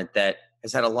talent that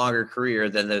has had a longer career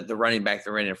than the running back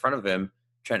that ran in front of him,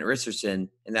 Trent Richardson,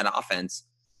 in that offense,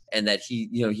 and that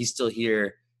he's still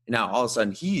here now. All of a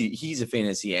sudden, he's a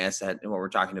fantasy asset in what we're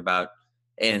talking about.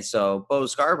 And so Bo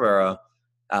Scarborough,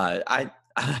 I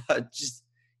just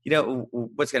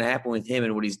what's going to happen with him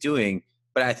and what he's doing.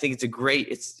 But I think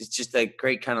it's just a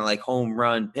great kind of like home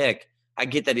run pick. I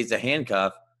get that he's a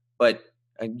handcuff, but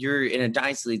you're in a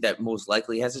dynasty league that most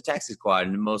likely has a taxi squad,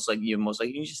 and most likely you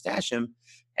can just stash him.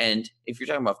 And if you're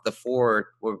talking about the 4,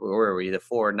 where are we? The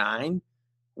 4-9.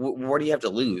 What do you have to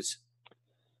lose?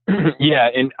 Yeah,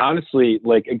 and honestly,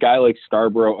 like a guy like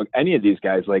Scarborough, any of these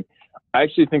guys, like I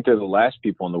actually think they're the last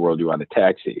people in the world you want to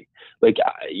taxi. Like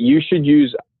you should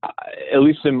use, at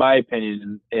least in my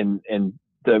opinion, and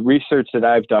the research that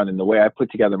I've done and the way I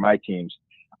put together my teams,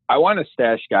 I want to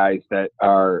stash guys that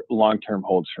are long-term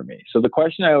holds for me. So the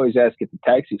question I always ask at the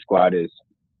taxi squad is,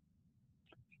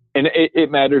 and it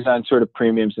matters on sort of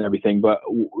premiums and everything, but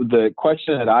the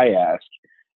question that I ask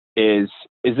is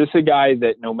this a guy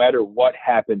that no matter what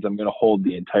happens, I'm going to hold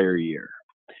the entire year?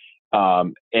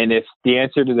 And if the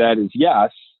answer to that is yes,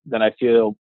 then I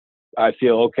feel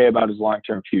okay about his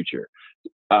long-term future.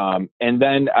 And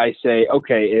then I say,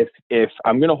 okay, if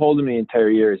I'm going to hold him the entire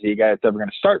year, is he a guy that's ever going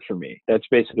to start for me? That's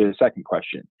basically the second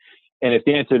question. And if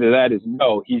the answer to that is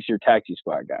no, he's your taxi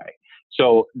squad guy.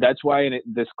 So that's why in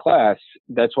this class,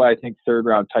 that's why I think third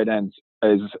round tight ends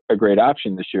is a great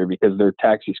option this year, because they're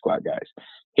taxi squad guys.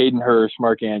 Hayden Hurst,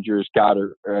 Mark Andrews,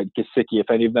 Goddard, Gesicki, if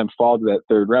any of them fall to that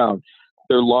third round,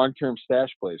 they're long-term stash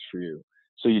plays for you.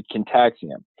 So you can taxi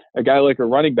him. A guy like a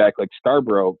running back like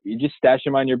Scarborough, you just stash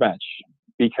him on your bench.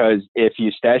 Because if you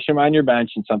stash him on your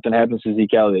bench and something happens to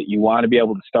Zeke Elliott, you want to be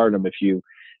able to start him.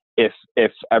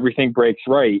 If everything breaks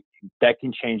right, that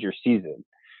can change your season.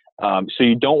 So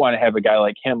you don't want to have a guy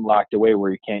like him locked away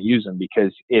where you can't use him,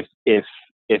 because if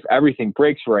everything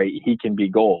breaks right, he can be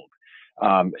gold.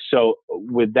 So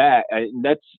with that,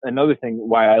 that's another thing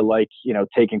why I like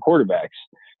taking quarterbacks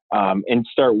in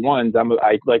start ones.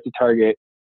 I like to target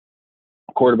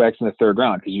quarterbacks in the third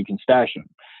round because you can stash them.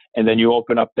 And then you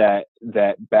open up that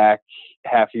back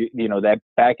half, that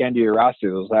back end of your roster,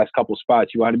 those last couple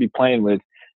spots. You want to be playing with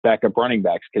backup running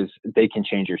backs because they can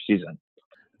change your season.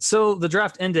 So the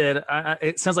draft ended.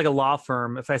 It sounds like a law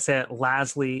firm if I say it: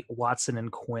 Lasley, Watson, and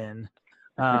Quinn.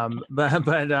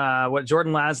 But what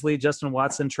Jordan Lasley, Justin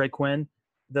Watson, Trey Quinn,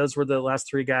 those were the last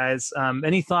three guys.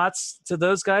 Any thoughts to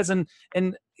those guys? And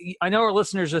I know our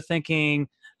listeners are thinking,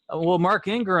 well, Mark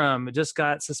Ingram just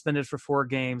got suspended for 4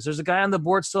 games. There's a guy on the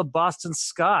board still, Boston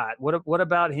Scott. What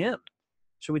about him?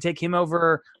 Should we take him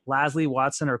over Lasley,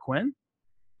 Watson, or Quinn?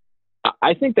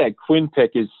 I think that Quinn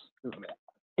pick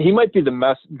he might be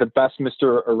the best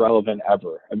Mr. Irrelevant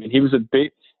ever. I mean, he was a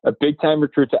big time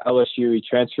recruit to LSU. He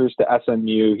transfers to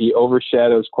SMU. He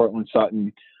overshadows Cortland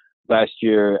Sutton last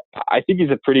year. I think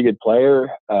he's a pretty good player.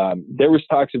 There was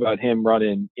talks about him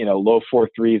running, low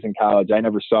 4.3s in college. I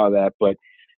never saw that, but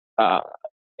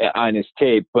on his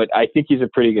tape, but I think he's a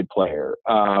pretty good player.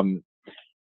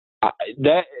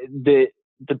 The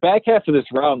back half of this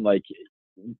round, like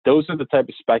those are the type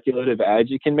of speculative ads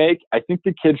you can make. I think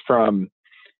the kid from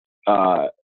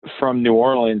New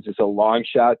Orleans is a long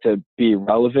shot to be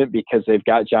relevant because they've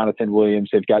got Jonathan Williams,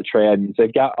 they've got Trey Edmonds,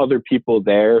 they've got other people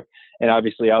there, and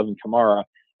obviously Alvin Kamara.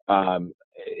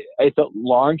 It's a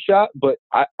long shot, but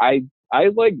I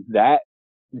like that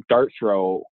dart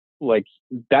throw. Like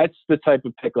that's the type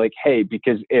of pick, like, hey,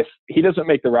 because if he doesn't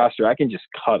make the roster, I can just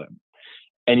cut him.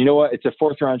 And you know what? It's a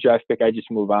 4th round draft pick. I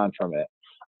just move on from it.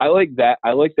 I like that.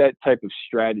 I like that type of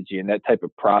strategy and that type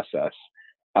of process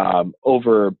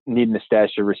over needing to stash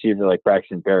a receiver like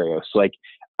Braxton Berrios. Like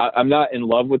I'm not in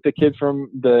love with the kid from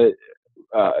the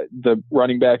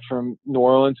running back from New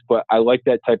Orleans, but I like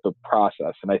that type of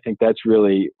process. And I think that's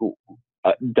really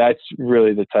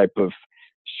the type of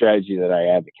strategy that I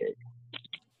advocate.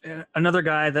 Another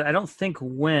guy that I don't think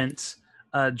went,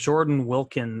 Jordan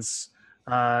Wilkins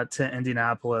to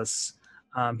Indianapolis.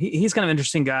 He's kind of an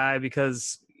interesting guy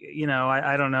because,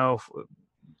 I don't know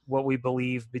what we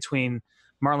believe between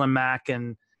Marlon Mack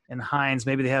and Hines.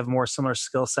 Maybe they have more similar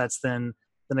skill sets than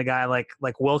a guy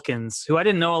like Wilkins, who I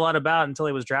didn't know a lot about until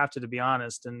he was drafted, to be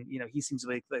honest. And, he seems to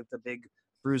be like the big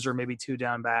bruiser, maybe 2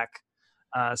 down back.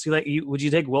 So would you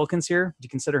take Wilkins here? Do you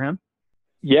consider him?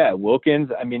 Yeah, Wilkins.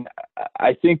 I mean,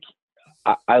 I think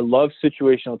I love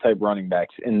situational type running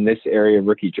backs in this area of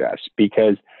rookie drafts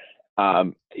because,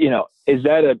 is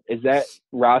that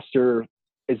roster,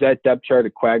 is that depth chart a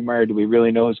quagmire? Do we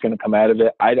really know who's going to come out of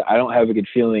it? I don't have a good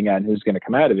feeling on who's going to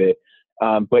come out of it.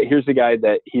 But here's a guy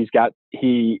that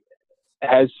he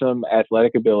has some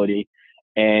athletic ability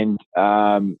and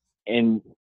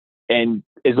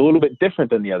is a little bit different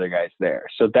than the other guys there.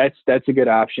 So that's a good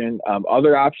option.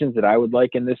 Other options that I would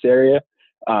like in this area,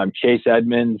 Chase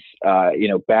Edmonds,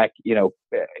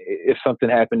 if something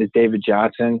happened to David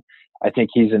Johnson, I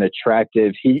think he's an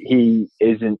attractive, he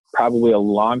isn't probably a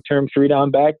long-term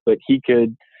 3-down back, but he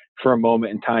could for a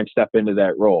moment in time step into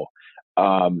that role.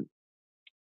 Ryan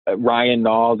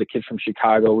Nall, the kid from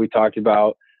Chicago we talked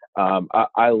about.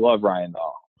 I love Ryan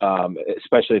Nall,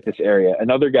 especially at this area.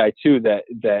 Another guy too that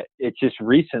it just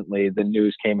recently the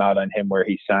news came out on him where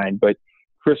he signed, but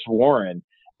Chris Warren.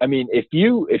 I mean, if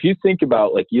you think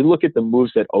about, like, you look at the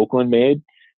moves that Oakland made,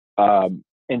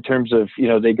 in terms of,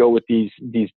 they go with these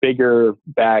bigger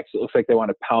backs. It looks like they want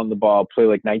to pound the ball, play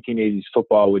like 1980s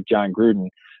football with John Gruden.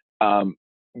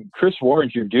 Chris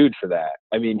Warren's your dude for that.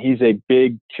 I mean, he's a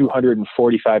big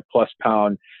 245 plus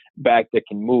pound back that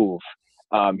can move.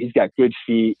 He's got good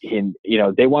feet, and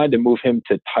they wanted to move him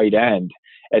to tight end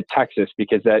at Texas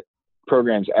because that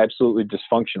program's absolutely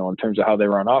dysfunctional in terms of how they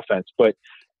run offense. But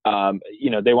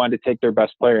they wanted to take their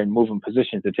best player and move him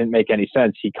positions. It didn't make any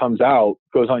sense. He comes out,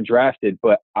 goes undrafted,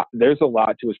 but there's a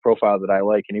lot to his profile that I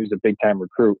like, and he was a big time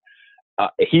recruit.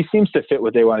 He seems to fit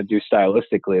what they want to do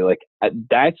stylistically. Like,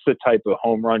 that's the type of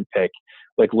home run pick,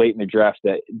 like late in the draft,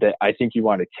 that I think you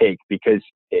want to take because,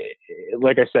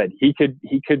 like I said, he could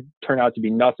turn out to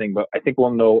be nothing, but I think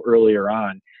we'll know earlier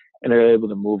on, and they're able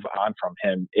to move on from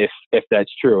him if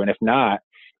that's true. And if not,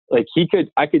 like,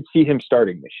 I could see him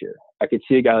starting this year. I could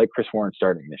see a guy like Chris Warren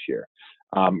starting this year.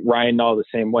 Ryan Nall the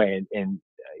same way. And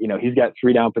he's got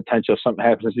 3-down potential. If something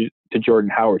happens to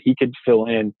Jordan Howard, he could fill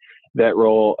in that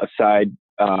role aside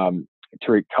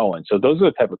Tariq Cohen. So those are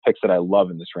the type of picks that I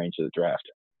love in this range of the draft.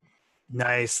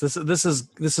 Nice. This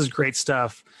is great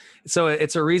stuff. So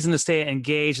it's a reason to stay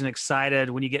engaged and excited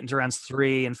when you get into rounds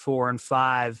 3 and 4 and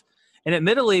 5. And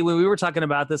admittedly, when we were talking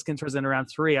about this towards the end of round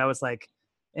 3, I was like,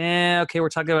 okay, we're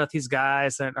talking about these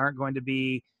guys that aren't going to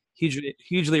be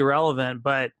hugely relevant,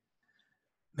 but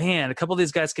man, a couple of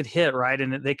these guys could hit, right?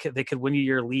 And they could win you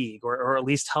your league or at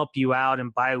least help you out in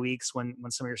bye weeks when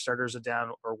some of your starters are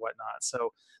down or whatnot.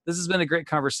 So this has been a great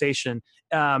conversation.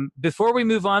 Before we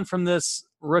move on from this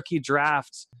rookie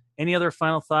draft, any other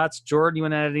final thoughts? Jordan, you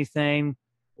want to add anything?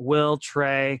 Will,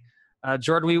 Trey?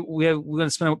 Jordan, we're going to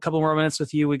spend a couple more minutes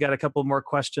with you. We got a couple more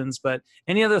questions, but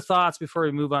any other thoughts before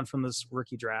we move on from this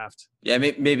rookie draft? Yeah,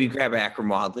 maybe grab Akram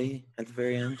Wadley at the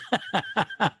very end.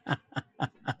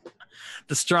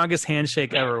 The strongest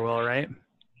handshake ever, Will, right?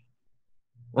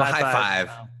 Well, high five.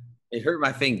 Wow. It hurt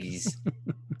my fingies.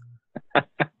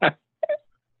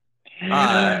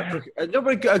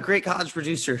 A great college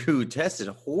producer who tested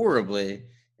horribly,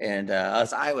 and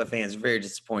us Iowa fans are very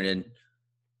disappointed.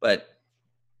 But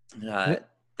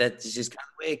that's just kind of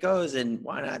the way it goes, and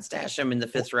why not stash him in the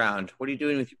 5th round? What are you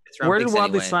doing with your 5th round? Where did picks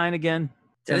Wadley anyway? sign again?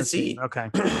 Tennessee. Okay.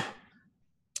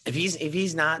 If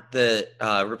he's not the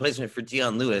replacement for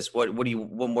Deion Lewis, what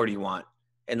more do you want?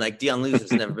 And like Deion Lewis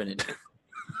has never been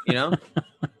in,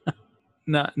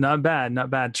 Not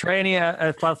bad. Trey, any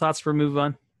final thoughts for move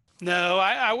on? No,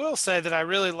 I will say that I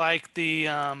really like the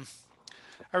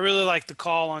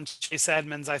call on Chase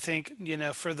Edmonds. I think,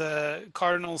 for the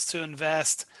Cardinals to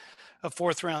invest a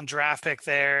 4th round draft pick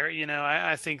there,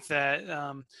 I think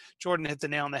that Jordan hit the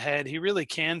nail on the head. He really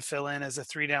can fill in as a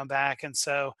 3-down back. And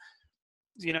so,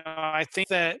 I think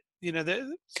that,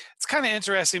 it's kind of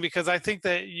interesting because I think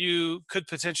that you could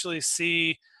potentially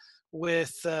see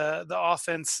with the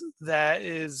offense that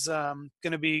is going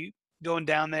to be going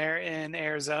down there in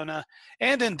Arizona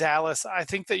and in Dallas. I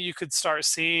think that you could start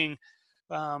seeing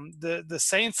the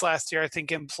Saints last year, I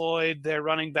think, employed their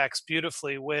running backs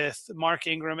beautifully with Mark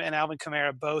Ingram and Alvin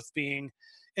Kamara both being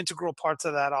integral parts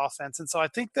of that offense. And so I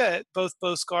think that both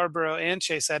Bo Scarborough and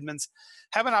Chase Edmonds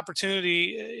have an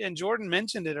opportunity, and Jordan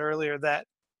mentioned it earlier, that,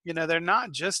 they're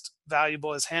not just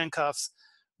valuable as handcuffs,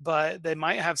 but they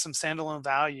might have some standalone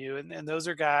value. And those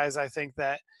are guys I think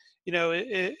that,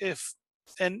 of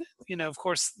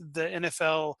course the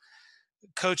NFL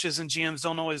coaches and GMs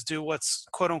don't always do what's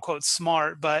quote unquote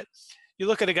smart, but you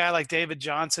look at a guy like David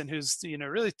Johnson, who's,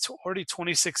 really already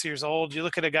 26 years old. You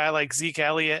look at a guy like Zeke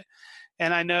Elliott,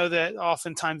 and I know that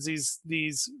oftentimes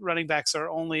these running backs are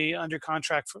only under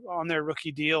contract on their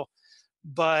rookie deal,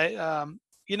 but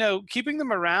keeping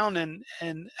them around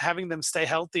and having them stay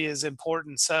healthy is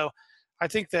important. So I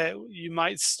think that you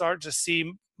might start to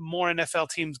see more NFL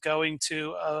teams going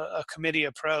to a committee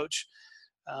approach,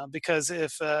 because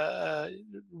if a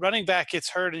running back gets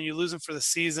hurt and you lose him for the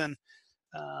season,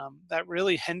 that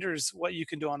really hinders what you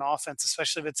can do on offense,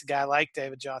 especially if it's a guy like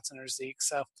David Johnson or Zeke.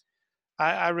 So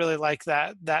I really like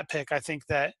that pick. I think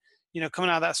that, coming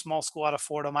out of that small school out of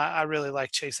Fordham, I really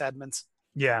like Chase Edmonds.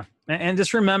 Yeah, and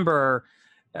just remember,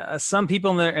 some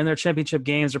people in their championship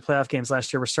games or playoff games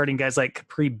last year were starting guys like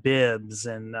Capri Bibbs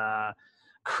and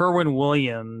Kerwin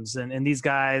Williams and these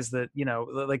guys that,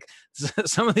 like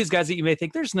some of these guys that you may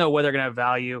think there's no way they're going to have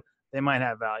value. They might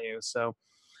have value. So,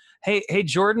 hey,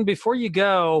 Jordan, before you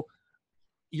go,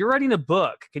 you're writing a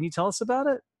book. Can you tell us about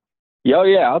it?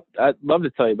 Yeah, I'd love to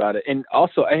tell you about it. And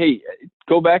also, hey,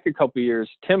 go back a couple of years.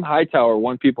 Tim Hightower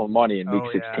won people money in week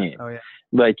 16. Oh, yeah.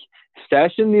 Like,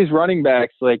 stashing these running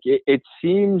backs, like it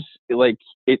seems like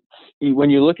it's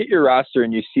when you look at your roster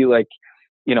and you see like,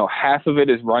 half of it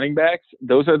is running backs.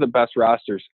 Those are the best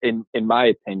rosters in my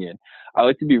opinion. I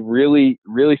like to be really,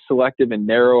 really selective and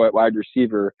narrow at wide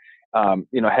receiver.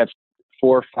 Have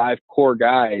 4 or 5 core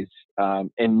guys,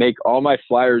 and make all my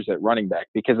flyers at running back,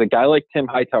 because a guy like Tim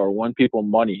Hightower won people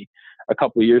money a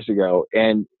couple of years ago,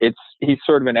 and he's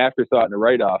sort of an afterthought and a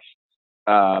write-off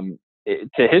to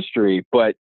history,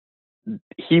 but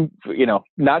he,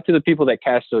 not to the people that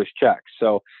cash those checks.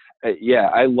 So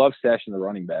I love stashing the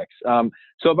running backs.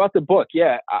 So about the book,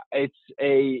 it's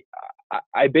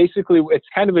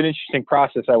kind of an interesting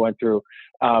process I went through.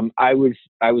 I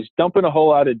was dumping a whole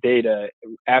lot of data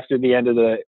after the end of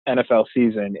the NFL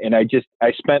season, and I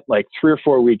spent like 3 or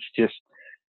 4 weeks just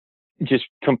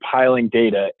compiling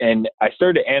data, and I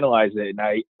started to analyze it,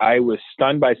 and I was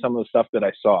stunned by some of the stuff that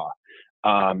I saw.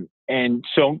 And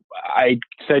so I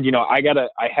said,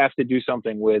 I have to do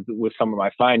something with some of my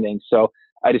findings. So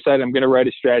I decided I'm going to write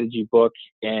a strategy book,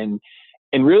 and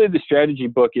really the strategy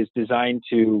book is designed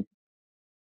to,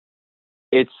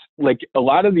 it's like a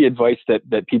lot of the advice that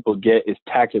people get is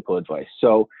tactical advice.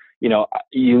 So,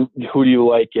 who do you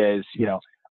like as,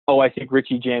 I think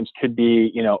Richie James could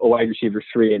be, a wide receiver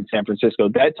 3 in San Francisco.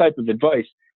 That type of advice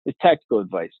is tactical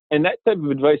advice. And that type of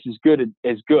advice is good.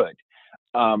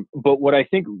 But what I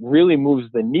think really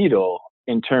moves the needle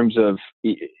in terms of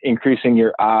increasing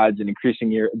your odds and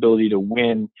increasing your ability to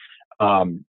win,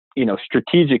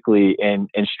 strategically and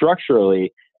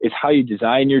structurally, is how you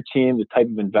design your team, the type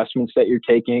of investments that you're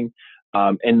taking,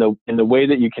 and the way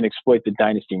that you can exploit the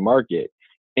dynasty market.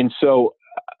 And so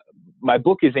my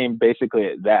book is aimed basically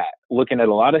at that, looking at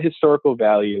a lot of historical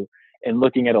value and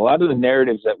looking at a lot of the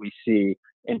narratives that we see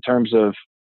in terms of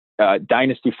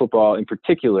dynasty football in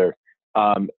particular,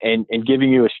 and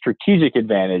giving you a strategic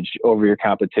advantage over your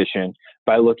competition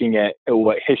by looking at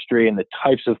what history and the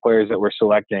types of players that we're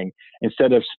selecting,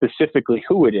 instead of specifically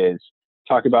who it is.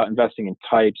 Talk about investing in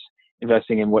types,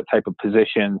 investing in what type of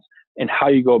positions, and how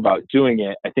you go about doing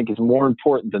it, I think is more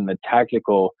important than the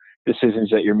tactical decisions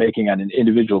that you're making on an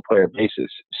individual player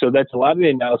basis. So that's a lot of the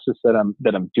analysis that I'm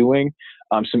doing.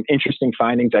 Some interesting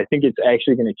findings. I think it's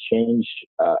actually going to change.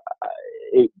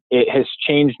 It has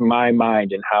changed my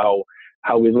mind in how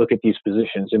we look at these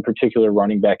positions, in particular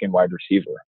running back and wide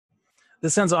receiver.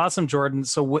 This sounds awesome, Jordan.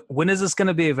 So when is this going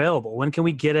to be available? When can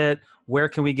we get it? Where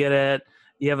can we get it?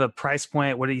 You have a price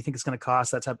point? What do you think it's going to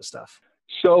cost? That type of stuff.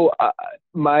 So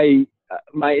my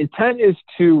intent is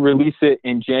to release it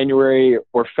in January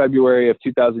or February of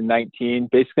 2019.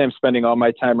 Basically, I'm spending all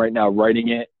my time right now writing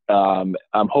it. I'm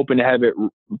hoping to have it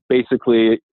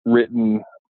basically written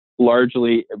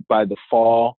largely by the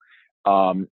fall.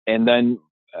 And then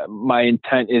my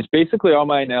intent is basically all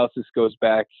my analysis goes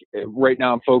back. Right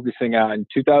now I'm focusing on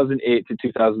 2008 to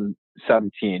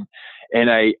 2017. And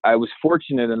I was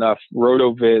fortunate enough,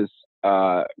 rotoviz.com,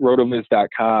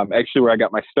 actually where I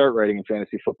got my start writing in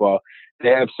fantasy football, they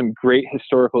have some great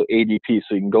historical ADP.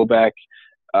 So you can go back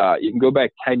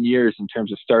 10 years in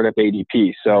terms of startup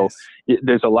ADP. So nice.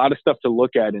 There's a lot of stuff to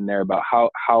look at in there about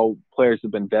how players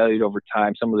have been valued over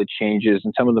time, some of the changes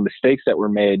and some of the mistakes that were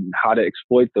made and how to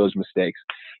exploit those mistakes.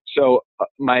 So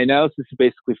my analysis is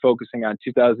basically focusing on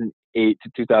 2008 to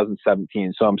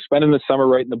 2017. So I'm spending the summer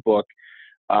writing the book.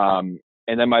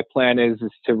 And then my plan is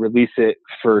to release it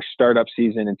for startup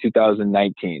season in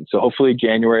 2019. So hopefully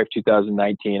January of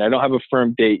 2019. I don't have a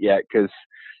firm date yet because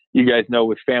you guys know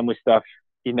with family stuff,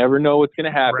 you never know what's going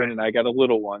to happen. Right. And I got a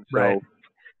little one. So,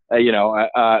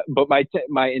 but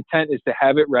my intent is to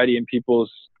have it ready in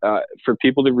for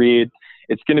people to read.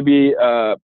 It's going to be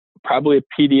probably a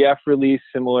PDF release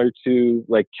similar to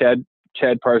like Chad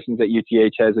Parsons at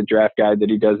UTH has a draft guide that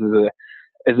he does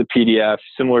as a PDF,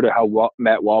 similar to how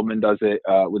Matt Waldman does it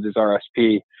with his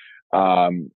RSP.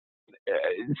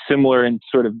 similar in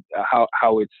sort of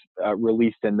how it's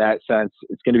released in that sense.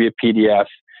 It's going to be a PDF.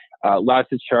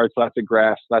 Lots of charts, lots of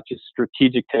graphs, lots of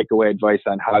strategic takeaway advice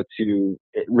on how to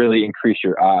really increase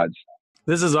your odds.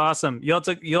 This is awesome. You'll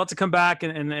have to come back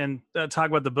and talk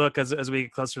about the book as we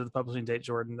get closer to the publishing date,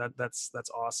 Jordan. That's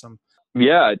awesome.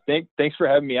 Yeah, thanks for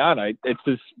having me on.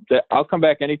 I'll come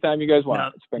back anytime you guys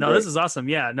want. No, this is awesome.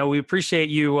 Yeah, no, we appreciate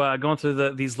you going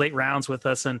through these late rounds with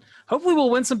us, and hopefully we'll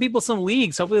win some people some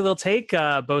leagues. Hopefully they'll take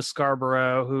Bo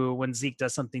Scarborough, who when Zeke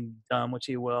does something dumb, which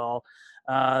he will,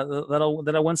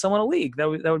 that'll win someone a league. That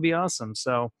would be awesome.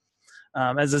 So.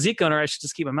 As a Zeke owner, I should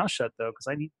just keep my mouth shut, though, because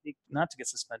I need not to get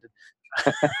suspended.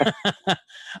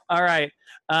 All right.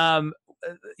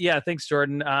 Yeah, thanks,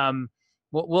 Jordan.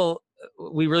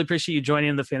 We really appreciate you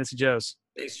joining the Fantasy Joes.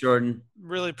 Thanks, Jordan.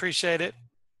 Really appreciate it.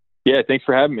 Yeah, thanks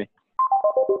for having me.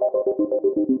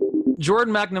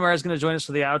 Jordan McNamara is going to join us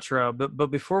for the outro, but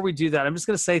before we do that, I'm just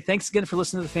going to say thanks again for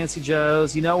listening to the Fantasy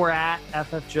Joes. You know we're at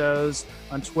FF Joes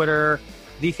on Twitter,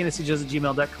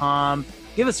 thefantasyjoes@gmail.com.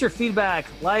 Give us your feedback,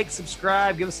 like,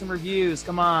 subscribe, give us some reviews.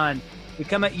 Come on. We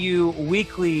come at you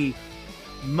weekly,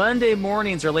 Monday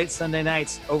mornings or late Sunday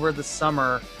nights over the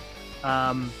summer.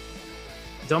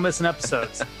 Don't miss an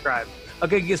episode. Subscribe.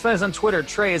 Okay, you can find us on Twitter.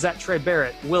 Trey is at Trey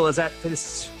Barrett. Will is at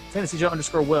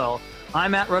FantasyJoe_Will.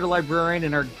 I'm at Roto Librarian,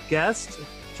 and our guest,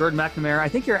 Jordan McNamara. I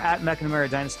think you're at McNamara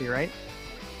Dynasty, right?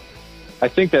 I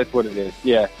think that's what it is.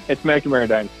 Yeah, it's McNamara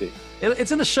Dynasty.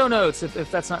 It's in the show notes if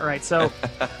that's not right. So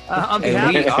on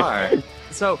behalf we are.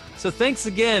 So thanks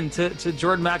again to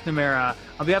Jordan McNamara.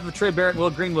 On behalf of Trey Barrett and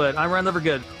Will Greenwood, I'm Ryan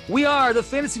Livergood. We are the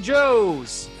Fantasy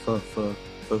Joes.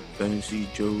 Fantasy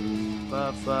Joes.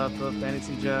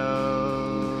 Fantasy Joes.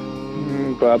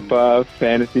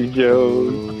 Fantasy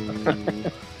Joes.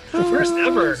 First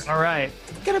ever. All right.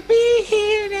 Gonna be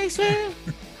here next week.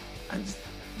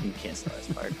 You can't say this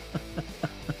part.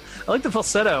 I like the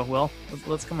falsetto, Will.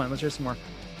 Let's come on. Let's hear some more.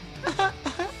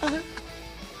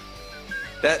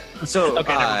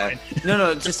 Okay,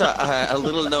 no. Just a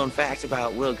little known fact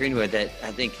about Will Greenwood that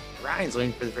I think Ryan's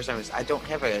learning for the first time is I don't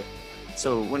have a.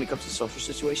 So when it comes to social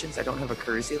situations, I don't have a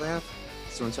courtesy laugh.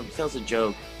 So when somebody tells a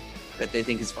joke that they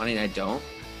think is funny and I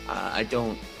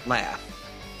don't laugh.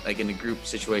 Like in a group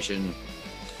situation,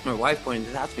 my wife pointed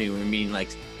it out to me when we were meeting like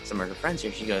some of her friends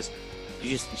here. She goes,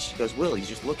 Will, you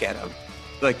just look at him.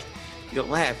 Like, you don't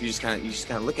laugh. You just kind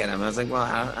of look at him. I was like, well,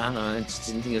 I don't know. I just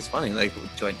didn't think it was funny. Like,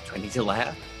 do I need to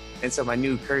laugh? And so my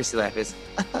new courtesy laugh is,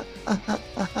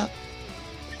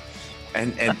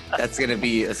 and that's gonna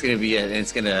be it. And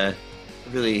it's gonna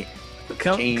really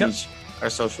change our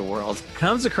social world.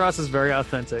 Comes across as very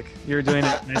authentic. You're doing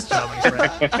a nice job.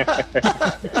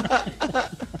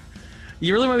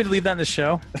 You really want me to leave that in the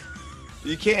show?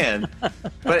 You can,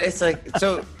 but it's like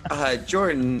so.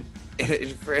 Jordan.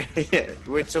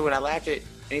 So when I laughed at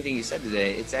anything you said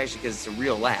today, it's actually because it's a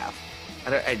real laugh.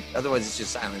 Otherwise, it's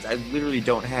just silence. I literally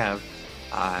don't have.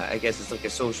 I guess it's like a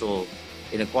social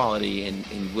inequality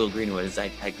in Will Greenwood. Is I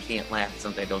can't laugh at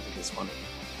something I don't think is funny.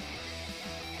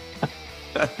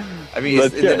 I mean,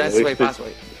 it's in the nicest way possible.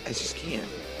 I just can't.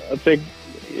 I'll take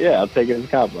it as a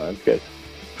compliment. It's good.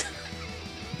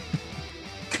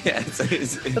 Yeah,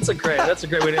 that's a great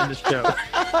way to end the show.